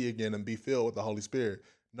can see again and be filled with the Holy Spirit.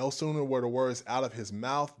 No sooner were the words out of his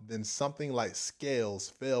mouth than something like scales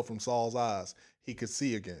fell from Saul's eyes. He could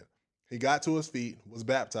see again. He got to his feet, was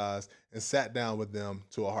baptized, and sat down with them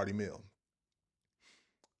to a hearty meal.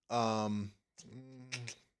 Yeah,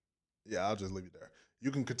 I'll just leave it there.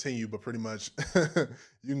 You can continue, but pretty much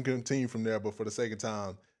you can continue from there. But for the sake of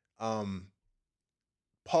time,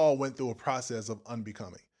 Paul went through a process of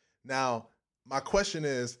unbecoming. Now, my question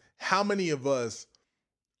is, how many of us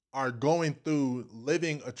are going through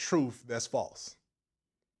living a truth that's false?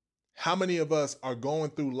 How many of us are going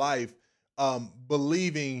through life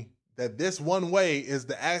believing that this one way is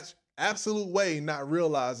the absolute way, not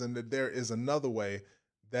realizing that there is another way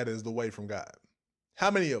that is the way from God? How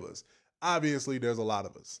many of us? Obviously, there's a lot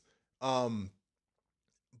of us.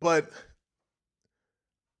 But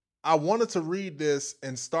I wanted to read this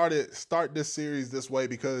and start this series this way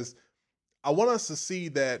because I want us to see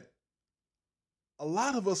that a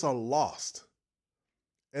lot of us are lost.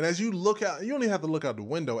 And as you look out, you don't even have to look out the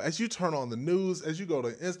window. As you turn on the news, as you go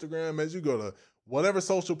to Instagram, as you go to whatever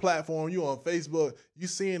social platform, you on Facebook, you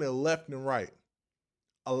seeing it left and right.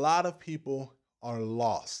 A lot of people are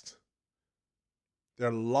lost.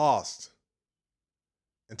 They're lost.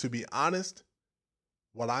 And to be honest,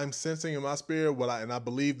 what I'm sensing in my spirit, and I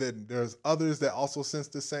believe that there's others that also sense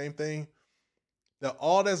the same thing, that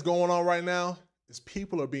all that's going on right now is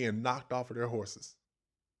people are being knocked off of their horses,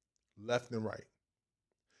 left and right.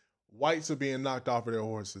 Whites are being knocked off of their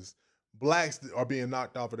horses. Blacks are being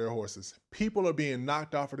knocked off of their horses. People are being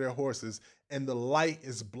knocked off of their horses, and the light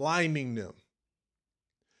is blinding them.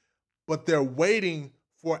 But they're waiting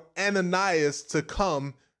for Ananias to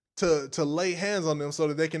come to lay hands on them so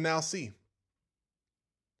that they can now see.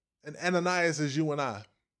 And Ananias is you and I.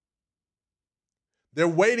 They're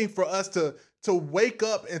waiting for us to wake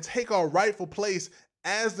up and take our rightful place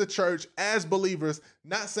as the church, as believers,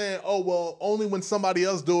 not saying, oh, well, only when somebody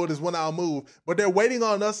else do it is when I'll move. But they're waiting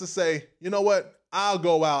on us to say, you know what? I'll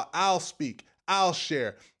go out. I'll speak. I'll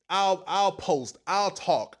share. I'll post, I'll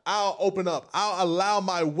talk, I'll open up, I'll allow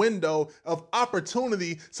my window of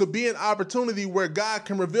opportunity to be an opportunity where God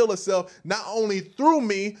can reveal himself not only through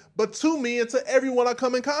me, but to me and to everyone I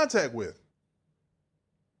come in contact with.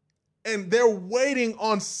 And they're waiting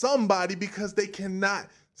on somebody because they cannot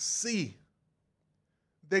see.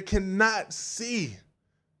 They cannot see.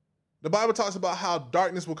 The Bible talks about how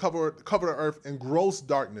darkness will cover the earth and gross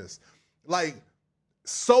darkness. Like,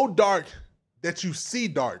 so dark that you see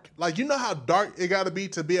dark. Like, you know how dark it got to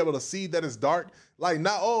be able to see that it's dark? Like,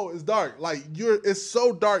 not, oh, it's dark. Like, it's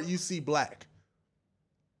so dark you see black.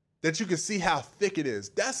 That you can see how thick it is.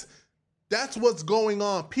 That's what's going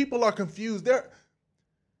on. People are confused. There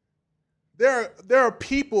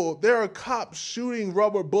are cops shooting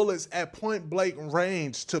rubber bullets at point blank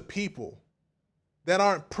range to people that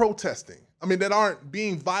aren't protesting. I mean, that aren't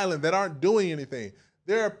being violent, that aren't doing anything.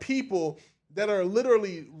 There are people that are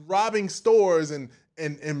literally robbing stores and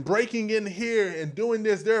breaking in here and doing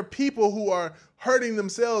this. There are people who are hurting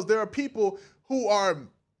themselves. There are people who are,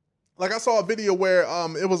 like I saw a video where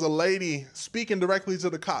it was a lady speaking directly to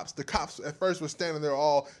the cops. The cops at first were standing there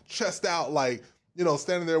all chest out, like, you know,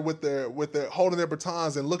 standing there with their holding their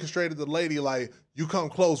batons and looking straight at the lady like, you come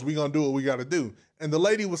close, we gonna do what we gotta do. And the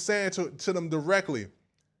lady was saying to them directly,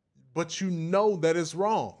 but you know that it's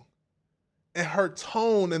wrong. And her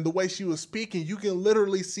tone and the way she was speaking, you can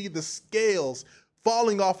literally see the scales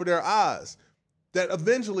falling off of their eyes. That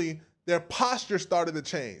eventually their posture started to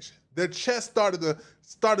change. Their chest started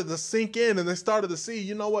to sink in, and they started to see,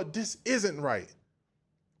 you know what, this isn't right.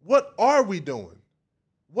 What are we doing?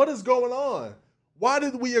 What is going on? Why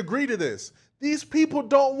did we agree to this? These people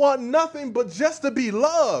don't want nothing but just to be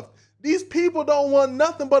loved. These people don't want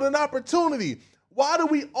nothing but an opportunity. Why do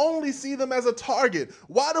we only see them as a target?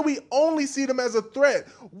 Why do we only see them as a threat?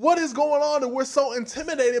 What is going on that we're so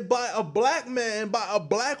intimidated by a black man, by a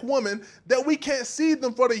black woman, that we can't see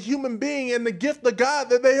them for the human being and the gift of God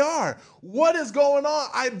that they are? What is going on?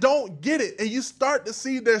 I don't get it. And you start to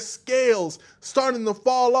see their scales starting to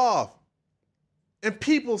fall off. And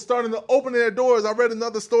people starting to open their doors. I read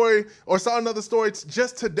another story or saw another story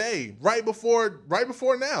just today, right before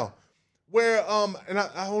now, where, and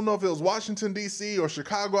I don't know if it was Washington, D.C. or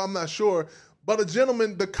Chicago, I'm not sure, but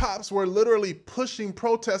the cops were literally pushing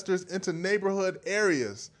protesters into neighborhood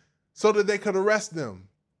areas so that they could arrest them.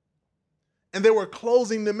 And they were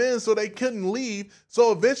closing them in so they couldn't leave,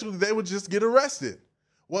 so eventually they would just get arrested.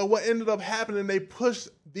 Well, what ended up happening, they pushed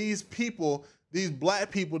these people, these black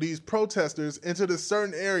people, these protesters into this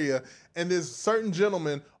certain area, and this certain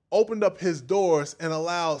gentleman opened up his doors and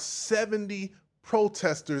allowed 70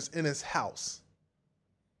 protesters in his house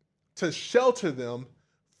to shelter them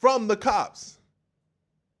from the cops.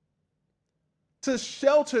 To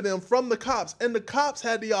shelter them from the cops. And the cops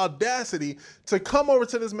had the audacity to come over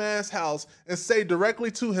to this man's house and say directly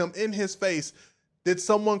to him in his face, did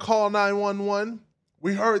someone call 911?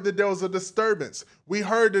 We heard that there was a disturbance. We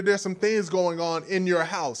heard that there's some things going on in your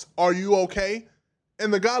house. Are you okay?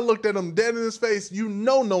 And the guy looked at him dead in his face. You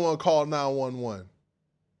know no one called 911.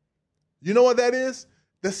 You know what that is?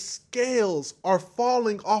 The scales are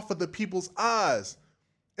falling off of the people's eyes.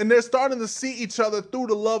 And they're starting to see each other through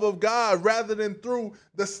the love of God rather than through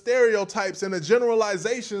the stereotypes and the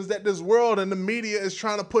generalizations that this world and the media is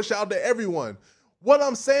trying to push out to everyone. What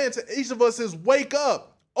I'm saying to each of us is wake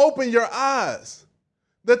up. Open your eyes.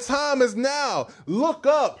 The time is now. Look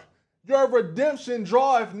up. Your redemption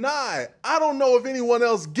draweth nigh. I don't know if anyone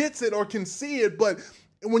else gets it or can see it, but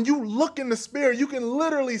when you look in the spirit, you can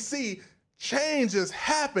literally see change is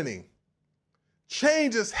happening.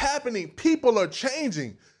 Change is happening. People are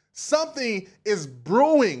changing. Something is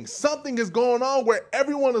brewing. Something is going on where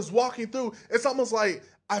everyone is walking through. It's almost like,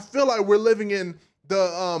 I feel like we're living in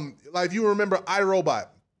the, like if you remember iRobot,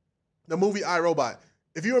 the movie iRobot.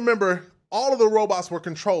 If you remember, all of the robots were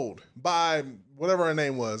controlled by whatever her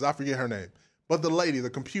name was. I forget her name. But the lady, the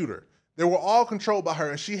computer, they were all controlled by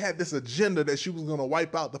her, and she had this agenda that she was going to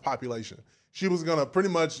wipe out the population. She was going to pretty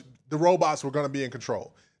much, the robots were going to be in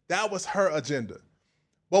control. That was her agenda.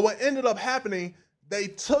 But what ended up happening, they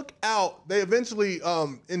eventually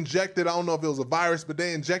injected, I don't know if it was a virus, but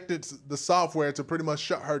they injected the software to pretty much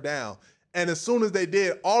shut her down. And as soon as they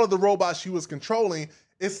did, all of the robots she was controlling,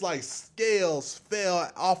 it's like scales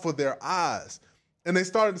fell off of their eyes. And they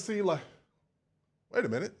started to see like, wait a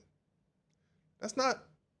minute. That's not,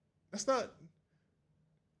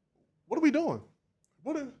 what are we doing?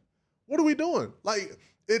 What are we doing? Like,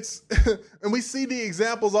 it's, and we see the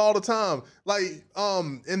examples all the time. Like,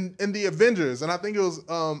 in the Avengers, and I think it was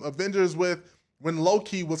Avengers with when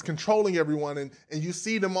Loki was controlling everyone, and you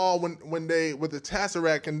see them all when they with the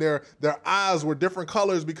Tesseract, and their eyes were different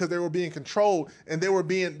colors because they were being controlled, and they were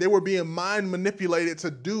being mind manipulated to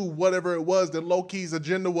do whatever it was that Loki's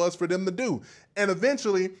agenda was for them to do. And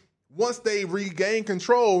eventually, once they regained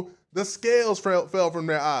control, the scales fell from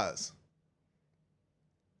their eyes.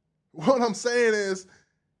 What I'm saying is,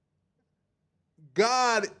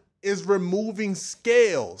 God is removing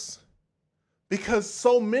scales because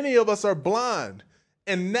so many of us are blind.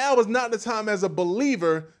 And now is not the time as a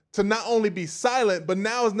believer to not only be silent, but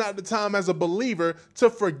now is not the time as a believer to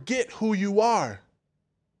forget who you are.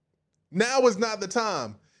 Now is not the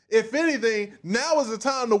time. If anything, now is the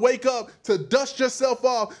time to wake up, to dust yourself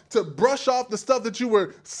off, to brush off the stuff that you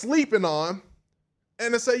were sleeping on,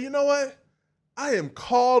 and to say, you know what? I am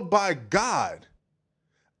called by God.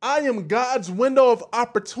 I am God's window of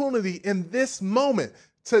opportunity in this moment,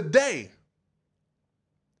 today.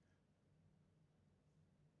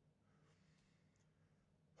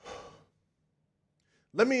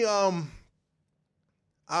 Let me,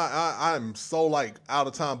 I'm so like out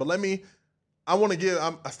of time, but I want to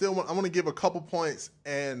give a couple points,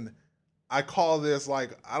 and I call this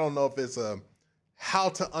like, I don't know if it's how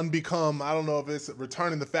to unbecome, I don't know if it's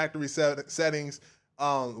returning the factory settings,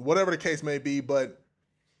 whatever the case may be, but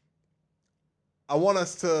I want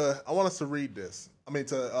us to read this.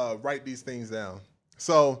 To write these things down.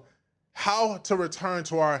 So, how to return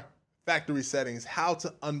to our factory settings, how to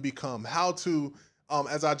unbecome, how to,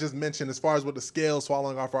 as I just mentioned, as far as with the scales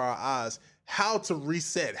falling off our eyes, how to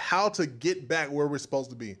reset, how to get back where we're supposed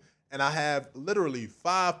to be. And I have literally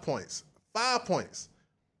 5 points,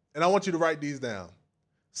 and I want you to write these down.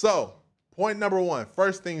 So, point number 1,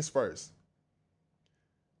 first things first.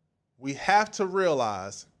 We have to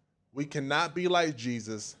realize we cannot be like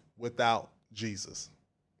Jesus without Jesus.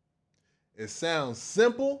 It sounds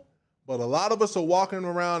simple, but a lot of us are walking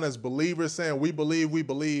around as believers saying we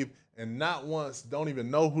believe, and not once don't even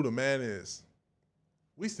know who the man is.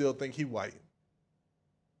 We still think he white.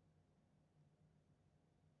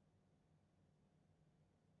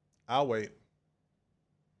 I'll wait.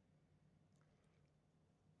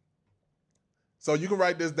 So you can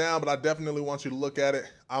write this down, but I definitely want you to look at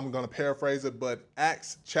it. I'm going to paraphrase it, but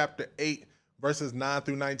Acts chapter 8, verses 9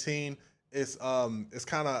 through 19, it's kind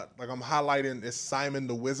of like I'm highlighting, it's Simon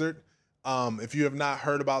the Wizard. If you have not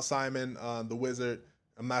heard about Simon the Wizard,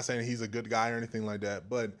 I'm not saying he's a good guy or anything like that,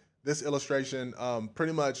 but this illustration,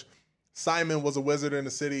 pretty much Simon was a wizard in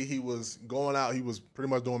the city. He was going out, he was pretty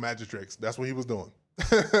much doing magic tricks. That's what he was doing.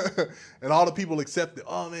 And all the people accepted,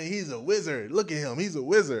 oh man, he's a wizard. Look at him, he's a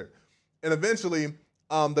wizard. And eventually,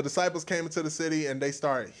 the disciples came into the city and they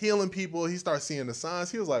started healing people. He started seeing the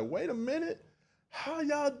signs. He was like, wait a minute, how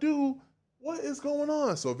y'all do? What is going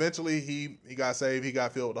on? So eventually he got saved. He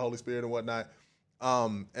got filled with the Holy Spirit and whatnot.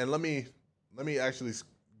 And let me actually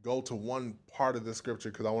go to one part of the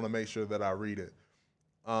scripture because I want to make sure that I read it.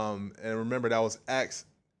 And remember, that was Acts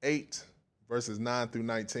 8, verses 9 through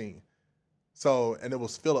 19. So, and it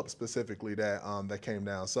was Philip specifically that came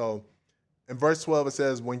down. So, in verse 12, it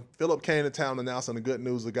says, when Philip came to town announcing the good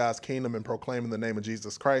news of God's kingdom and proclaiming the name of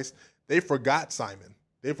Jesus Christ, they forgot Simon.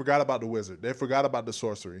 They forgot about the wizard. They forgot about the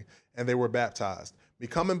sorcery, and they were baptized,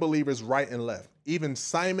 becoming believers right and left. Even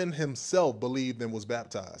Simon himself believed and was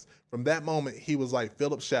baptized. From that moment, he was like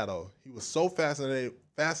Philip's shadow. He was so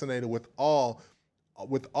fascinated with all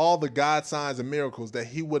the God signs and miracles that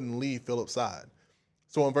he wouldn't leave Philip's side.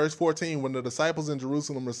 So in verse 14, when the disciples in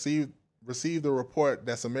Jerusalem received the report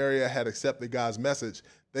that Samaria had accepted God's message,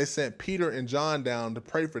 they sent Peter and John down to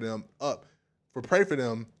pray for them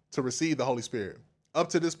to receive the Holy Spirit. Up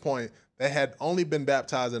to this point, they had only been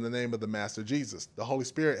baptized in the name of the Master Jesus. The Holy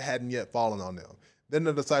Spirit hadn't yet fallen on them. Then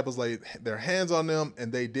the disciples laid their hands on them,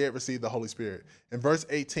 and they did receive the Holy Spirit. In verse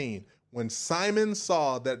 18, when Simon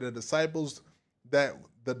saw that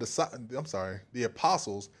the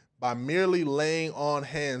apostles, by merely laying on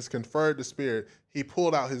hands, conferred the Spirit, he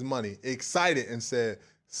pulled out his money, excited, and said,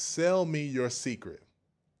 sell me your secret.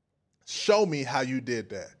 Show me how you did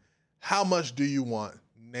that. How much do you want?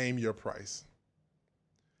 Name your price.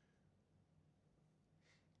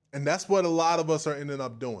 And that's what a lot of us are ending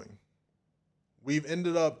up doing. We've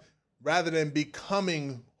ended up, rather than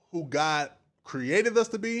becoming who God created us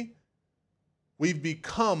to be, we've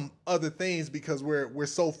become other things because we're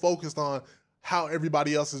so focused on how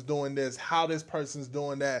everybody else is doing this, how this person's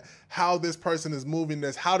doing that, how this person is moving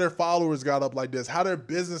this, how their followers got up like this, how their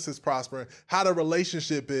business is prospering, how their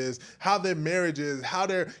relationship is, how their marriage is, how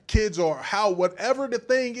their kids are, how whatever the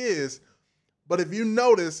thing is. But if you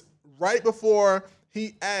notice, right before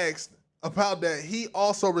he asked about that, he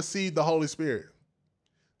also received the Holy Spirit.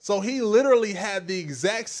 So he literally had the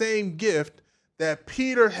exact same gift that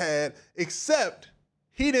Peter had, except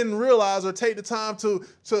he didn't realize or take the time to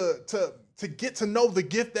get to know the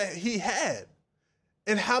gift that he had.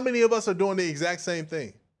 And how many of us are doing the exact same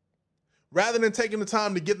thing? Rather than taking the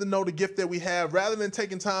time to get to know the gift that we have, rather than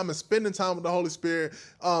taking time and spending time with the Holy Spirit,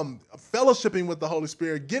 fellowshipping with the Holy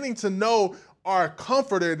Spirit, getting to know our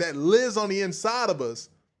comforter that lives on the inside of us,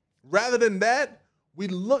 rather than that, we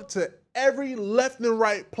look to every left and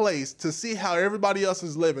right place to see how everybody else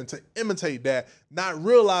is living, to imitate that, not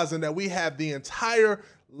realizing that we have the entire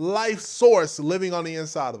life source living on the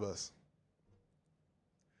inside of us.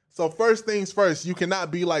 So first things first, you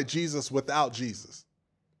cannot be like Jesus without Jesus.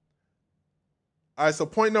 All right, so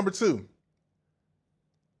point number 2.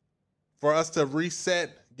 For us to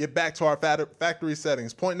reset, get back to our factory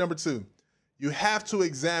settings. Point number 2, you have to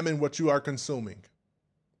examine what you are consuming.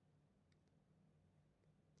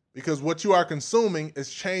 Because what you are consuming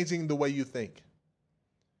is changing the way you think.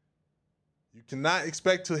 You cannot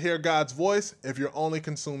expect to hear God's voice if you're only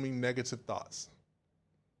consuming negative thoughts.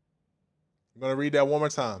 I'm going to read that one more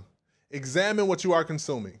time. Examine what you are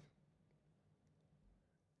consuming,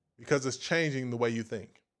 because it's changing the way you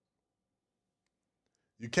think.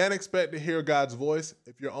 You can't expect to hear God's voice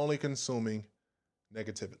if you're only consuming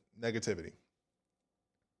negativity.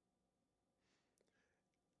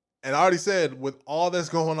 And I already said, with all that's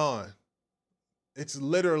going on, it's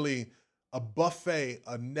literally a buffet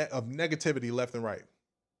of negativity left and right.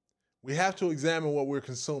 We have to examine what we're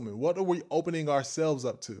consuming. What are we opening ourselves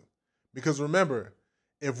up to? Because remember,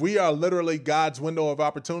 if we are literally God's window of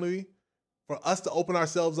opportunity, for us to open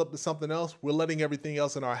ourselves up to something else, we're letting everything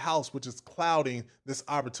else in our house, which is clouding this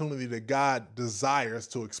opportunity that God desires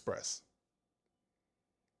to express.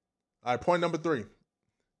 All right, point number 3.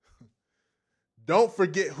 Don't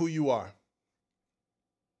forget who you are.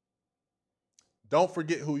 Don't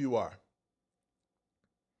forget who you are.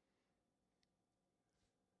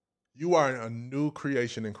 You are a new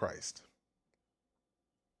creation in Christ.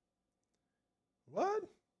 What?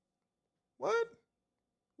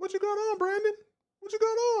 What you got on, Brandon? What you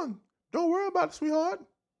got on? Don't worry about it, sweetheart.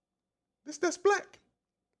 That's black.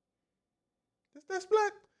 That's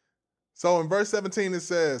black. So in verse 17 it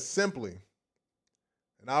says simply,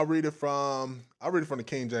 and I'll read it from the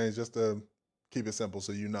King James just to keep it simple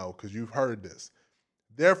so you know, because you've heard this.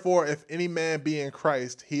 Therefore, if any man be in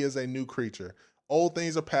Christ, he is a new creature. Old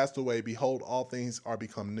things are passed away. Behold, all things are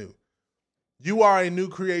become new. You are a new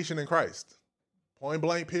creation in Christ. Point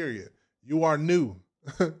blank, period. You are new.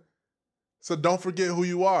 So don't forget who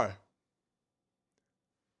you are.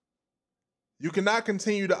 You cannot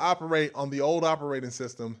continue to operate on the old operating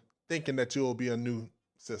system thinking that you'll be a new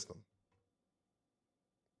system.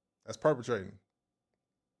 That's perpetrating.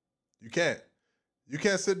 You can't. You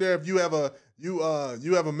can't sit there if you have a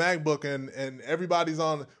MacBook and everybody's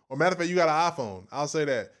on, or matter of fact, you got an iPhone. I'll say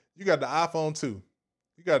that. You got the iPhone 2.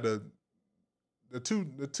 You got the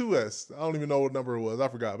 2S. I don't even know what number it was. I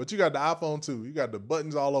forgot. But you got the iPhone 2. You got the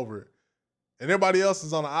buttons all over it. And everybody else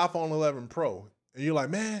is on the iPhone 11 Pro. And you're like,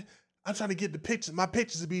 man, I'm trying to get my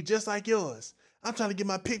pictures to be just like yours. I'm trying to get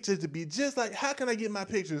my pictures to be just like, how can I get my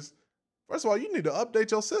pictures? First of all, you need to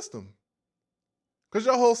update your system. Because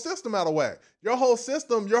your whole system out of whack. Your whole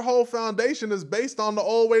system, your whole foundation is based on the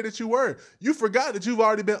old way that you were. You forgot that you've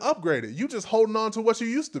already been upgraded. You just holding on to what you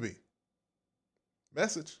used to be.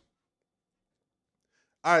 Message.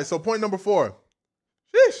 All right, so point number 4.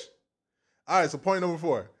 Sheesh. All right, so point number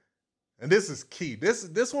 4. And this is key.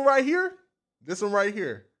 This one right here. This one right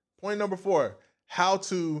here. Point number 4. How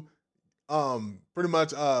to pretty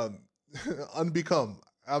much unbecome.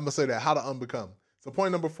 I'm going to say that. How to unbecome. So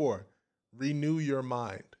point number 4. Renew your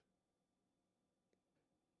mind.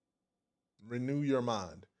 Renew your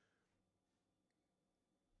mind.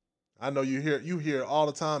 I know you hear it all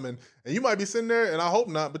the time, and you might be sitting there, and I hope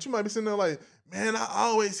not, but you might be sitting there like, man, I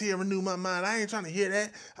always hear renew my mind. I ain't trying to hear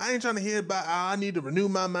that. I ain't trying to hear about I need to renew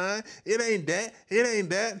my mind. It ain't that. It ain't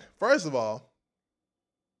that. First of all,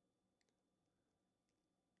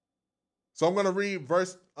 so I'm going to read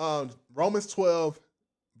Romans 12,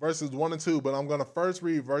 verses 1 and 2, but I'm going to first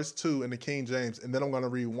read verse 2 in the King James, and then I'm going to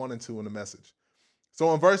read 1 and 2 in the Message.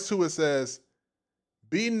 So in verse 2 it says,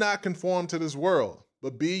 be not conformed to this world,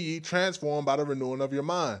 but be ye transformed by the renewing of your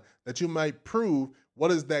mind, that you might prove what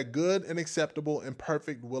is that good and acceptable and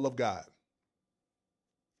perfect will of God.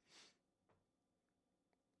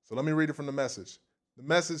 So let me read it from the Message. The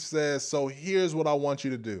Message says, so here's what I want you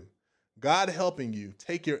to do. God helping you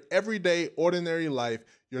take your everyday, ordinary life,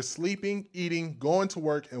 your sleeping, eating, going to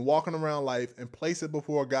work, and walking around life, and place it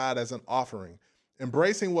before God as an offering.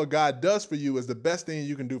 Embracing what God does for you is the best thing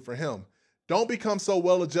you can do for him. Don't become so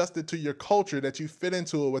well adjusted to your culture that you fit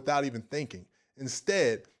into it without even thinking.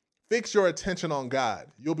 Instead, fix your attention on God.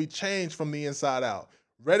 You'll be changed from the inside out.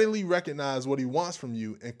 Readily recognize what He wants from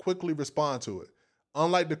you and quickly respond to it.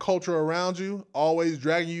 Unlike the culture around you, always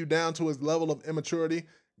dragging you down to its level of immaturity,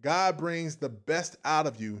 God brings the best out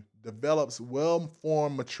of you, develops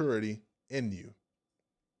well-formed maturity in you.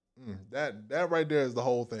 That right there is the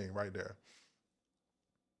whole thing right there.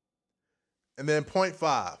 And then point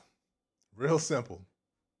 5, real simple.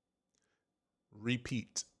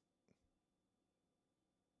 Repeat.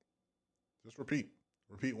 Just repeat.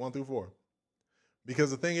 Repeat 1 through 4.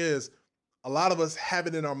 Because the thing is, a lot of us have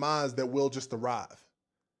it in our minds that we'll just arrive.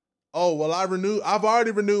 Oh, well, I've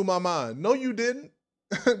already renewed my mind. No, you didn't.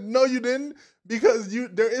 No, you didn't. Because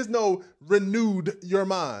there is no renewed your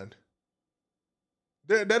mind.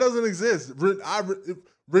 That doesn't exist.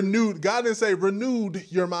 Renewed. God didn't say renewed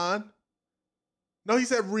your mind. No, He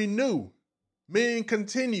said renew, meaning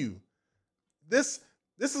continue. This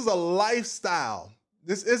is a lifestyle.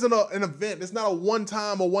 This isn't an event. It's not a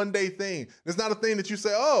one-time or one-day thing. It's not a thing that you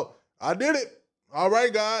say, oh, I did it. All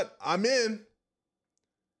right, God, I'm in.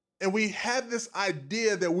 And we have this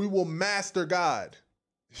idea that we will master God.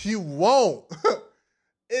 You won't.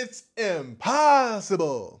 It's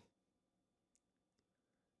impossible.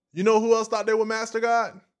 You know who else thought they would master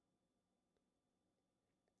God?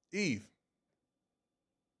 Eve.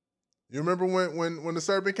 You remember when the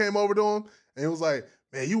serpent came over to him and he was like,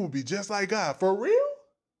 man, you will be just like God. For real?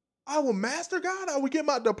 I will master God? I will get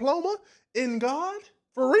my diploma in God?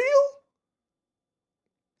 For real?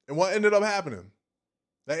 And what ended up happening?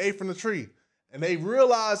 They ate from the tree. And they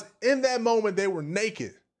realized in that moment they were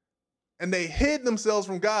naked. And they hid themselves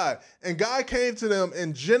from God. And God came to them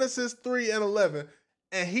in Genesis 3:11.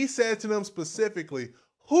 And He said to them specifically,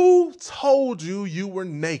 who told you you were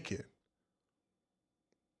naked?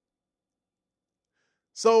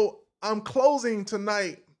 So I'm closing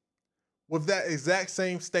tonight with that exact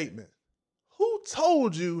same statement. Who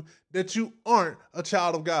told you that you aren't a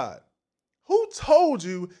child of God? Who told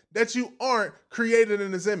you that you aren't created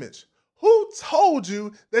in His image? Who told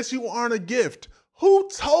you that you aren't a gift? Who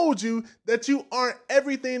told you that you aren't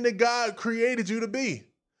everything that God created you to be?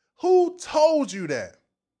 Who told you that?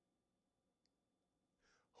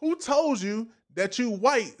 Who told you that you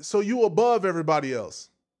white so you above everybody else?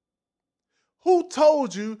 Who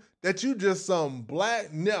told you that you just some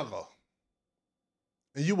black nigga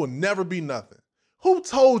and you will never be nothing? Who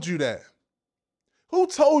told you that? Who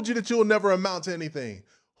told you that you'll never amount to anything?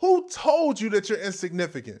 Who told you that you're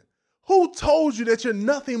insignificant? Who told you that you're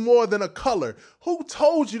nothing more than a color? Who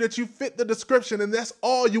told you that you fit the description and that's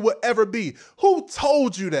all you will ever be? Who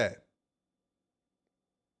told you that?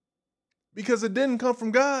 Because it didn't come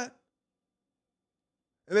from God.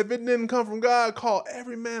 And if it didn't come from God, call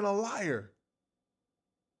every man a liar.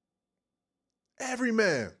 Every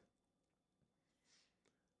man.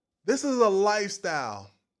 This is a lifestyle.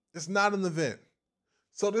 It's not an event.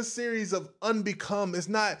 So this series of Unbecome is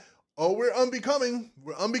not, oh, we're unbecoming.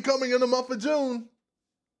 We're unbecoming in the month of June.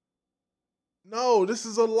 No, this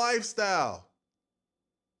is a lifestyle.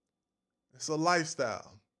 It's a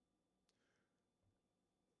lifestyle.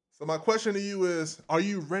 So my question to you is, are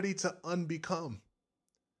you ready to unbecome?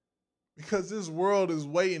 Because this world is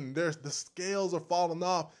waiting. The scales are falling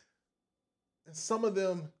off. And some of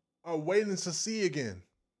them are waiting to see again.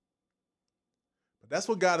 But that's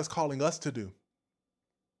what God is calling us to do.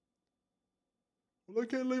 Well, I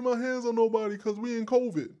can't lay my hands on nobody because we in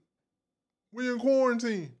COVID. We in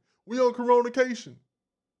quarantine. We on coronation.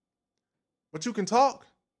 But you can talk.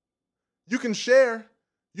 You can share.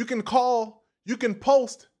 You can call. You can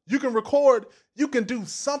post. You can record. You can do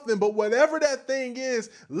something. But whatever that thing is,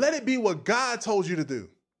 let it be what God told you to do.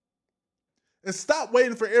 And stop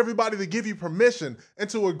waiting for everybody to give you permission and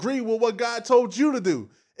to agree with what God told you to do.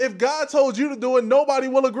 If God told you to do it, nobody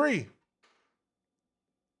will agree.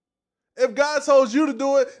 If God told you to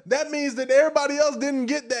do it, that means that everybody else didn't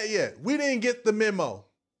get that yet. We didn't get the memo.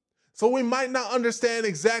 So we might not understand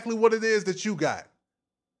exactly what it is that you got.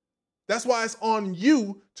 That's why it's on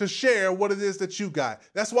you to share what it is that you got.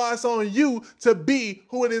 That's why it's on you to be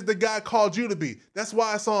who it is that God called you to be. That's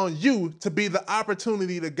why it's on you to be the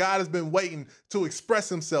opportunity that God has been waiting to express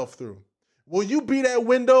Himself through. Will you be that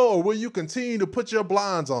window or will you continue to put your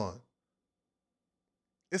blinds on?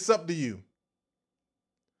 It's up to you.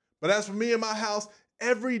 But as for me and my house,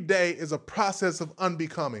 every day is a process of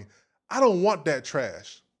unbecoming. I don't want that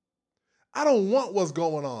trash. I don't want what's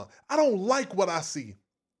going on. I don't like what I see.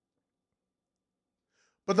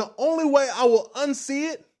 But the only way I will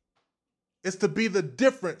unsee it is to be the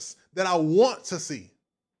difference that I want to see.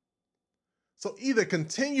 So either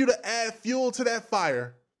continue to add fuel to that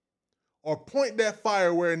fire or point that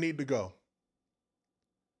fire where it needs to go.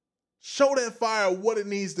 Show that fire what it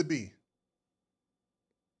needs to be.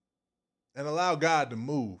 And allow God to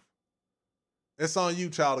move. It's on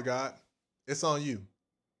you, child of God. It's on you.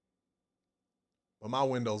 But my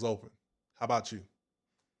window's open. How about you?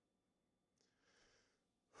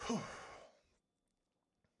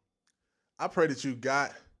 I pray that you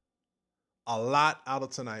got a lot out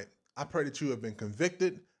of tonight. I pray that you have been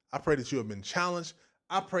convicted. I pray that you have been challenged.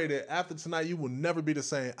 I pray that after tonight, you will never be the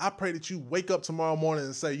same. I pray that you wake up tomorrow morning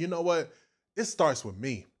and say, you know what? It starts with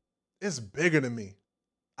me. It's bigger than me.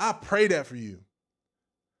 I pray that for you.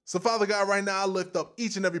 So Father God, right now I lift up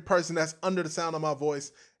each and every person that's under the sound of my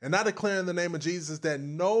voice, and I declare in the name of Jesus that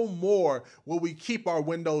no more will we keep our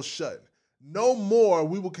windows shut. No more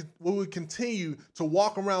will we continue to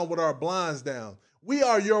walk around with our blinds down. We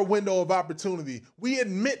are your window of opportunity. We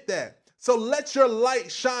admit that. So let your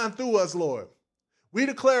light shine through us, Lord. We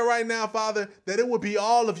declare right now, Father, that it will be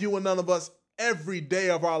all of you and none of us every day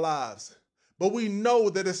of our lives. But we know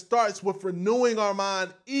that it starts with renewing our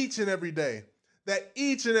mind each and every day. That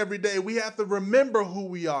each and every day we have to remember who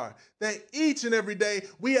we are. That each and every day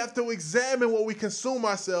we have to examine what we consume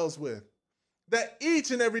ourselves with. That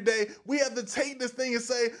each and every day we have to take this thing and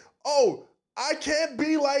say, oh, I can't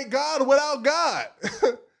be like God without God.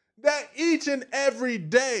 That each and every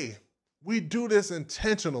day we do this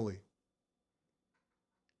intentionally.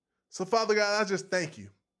 So Father God, I just thank you.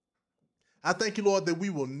 I thank you, Lord, that we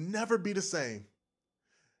will never be the same.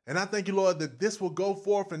 And I thank you, Lord, that this will go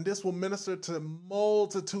forth and this will minister to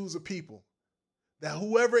multitudes of people. That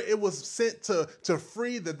whoever it was sent to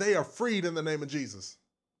free, that they are freed in the name of Jesus.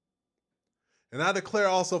 And I declare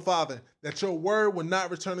also, Father, that your word will not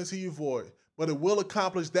return unto you void, but it will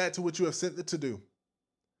accomplish that to which you have sent it to do.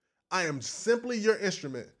 I am simply your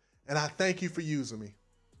instrument, and I thank you for using me.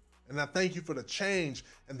 And I thank you for the change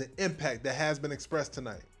and the impact that has been expressed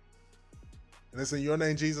tonight. And it's in your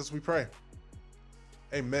name, Jesus, we pray.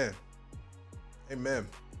 Amen. Amen.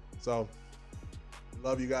 So,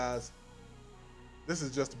 love you guys. This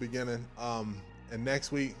is just the beginning. And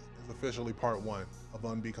next week is officially part 1 of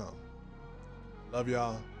Unbecome. Love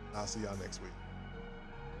y'all. I'll see y'all next week.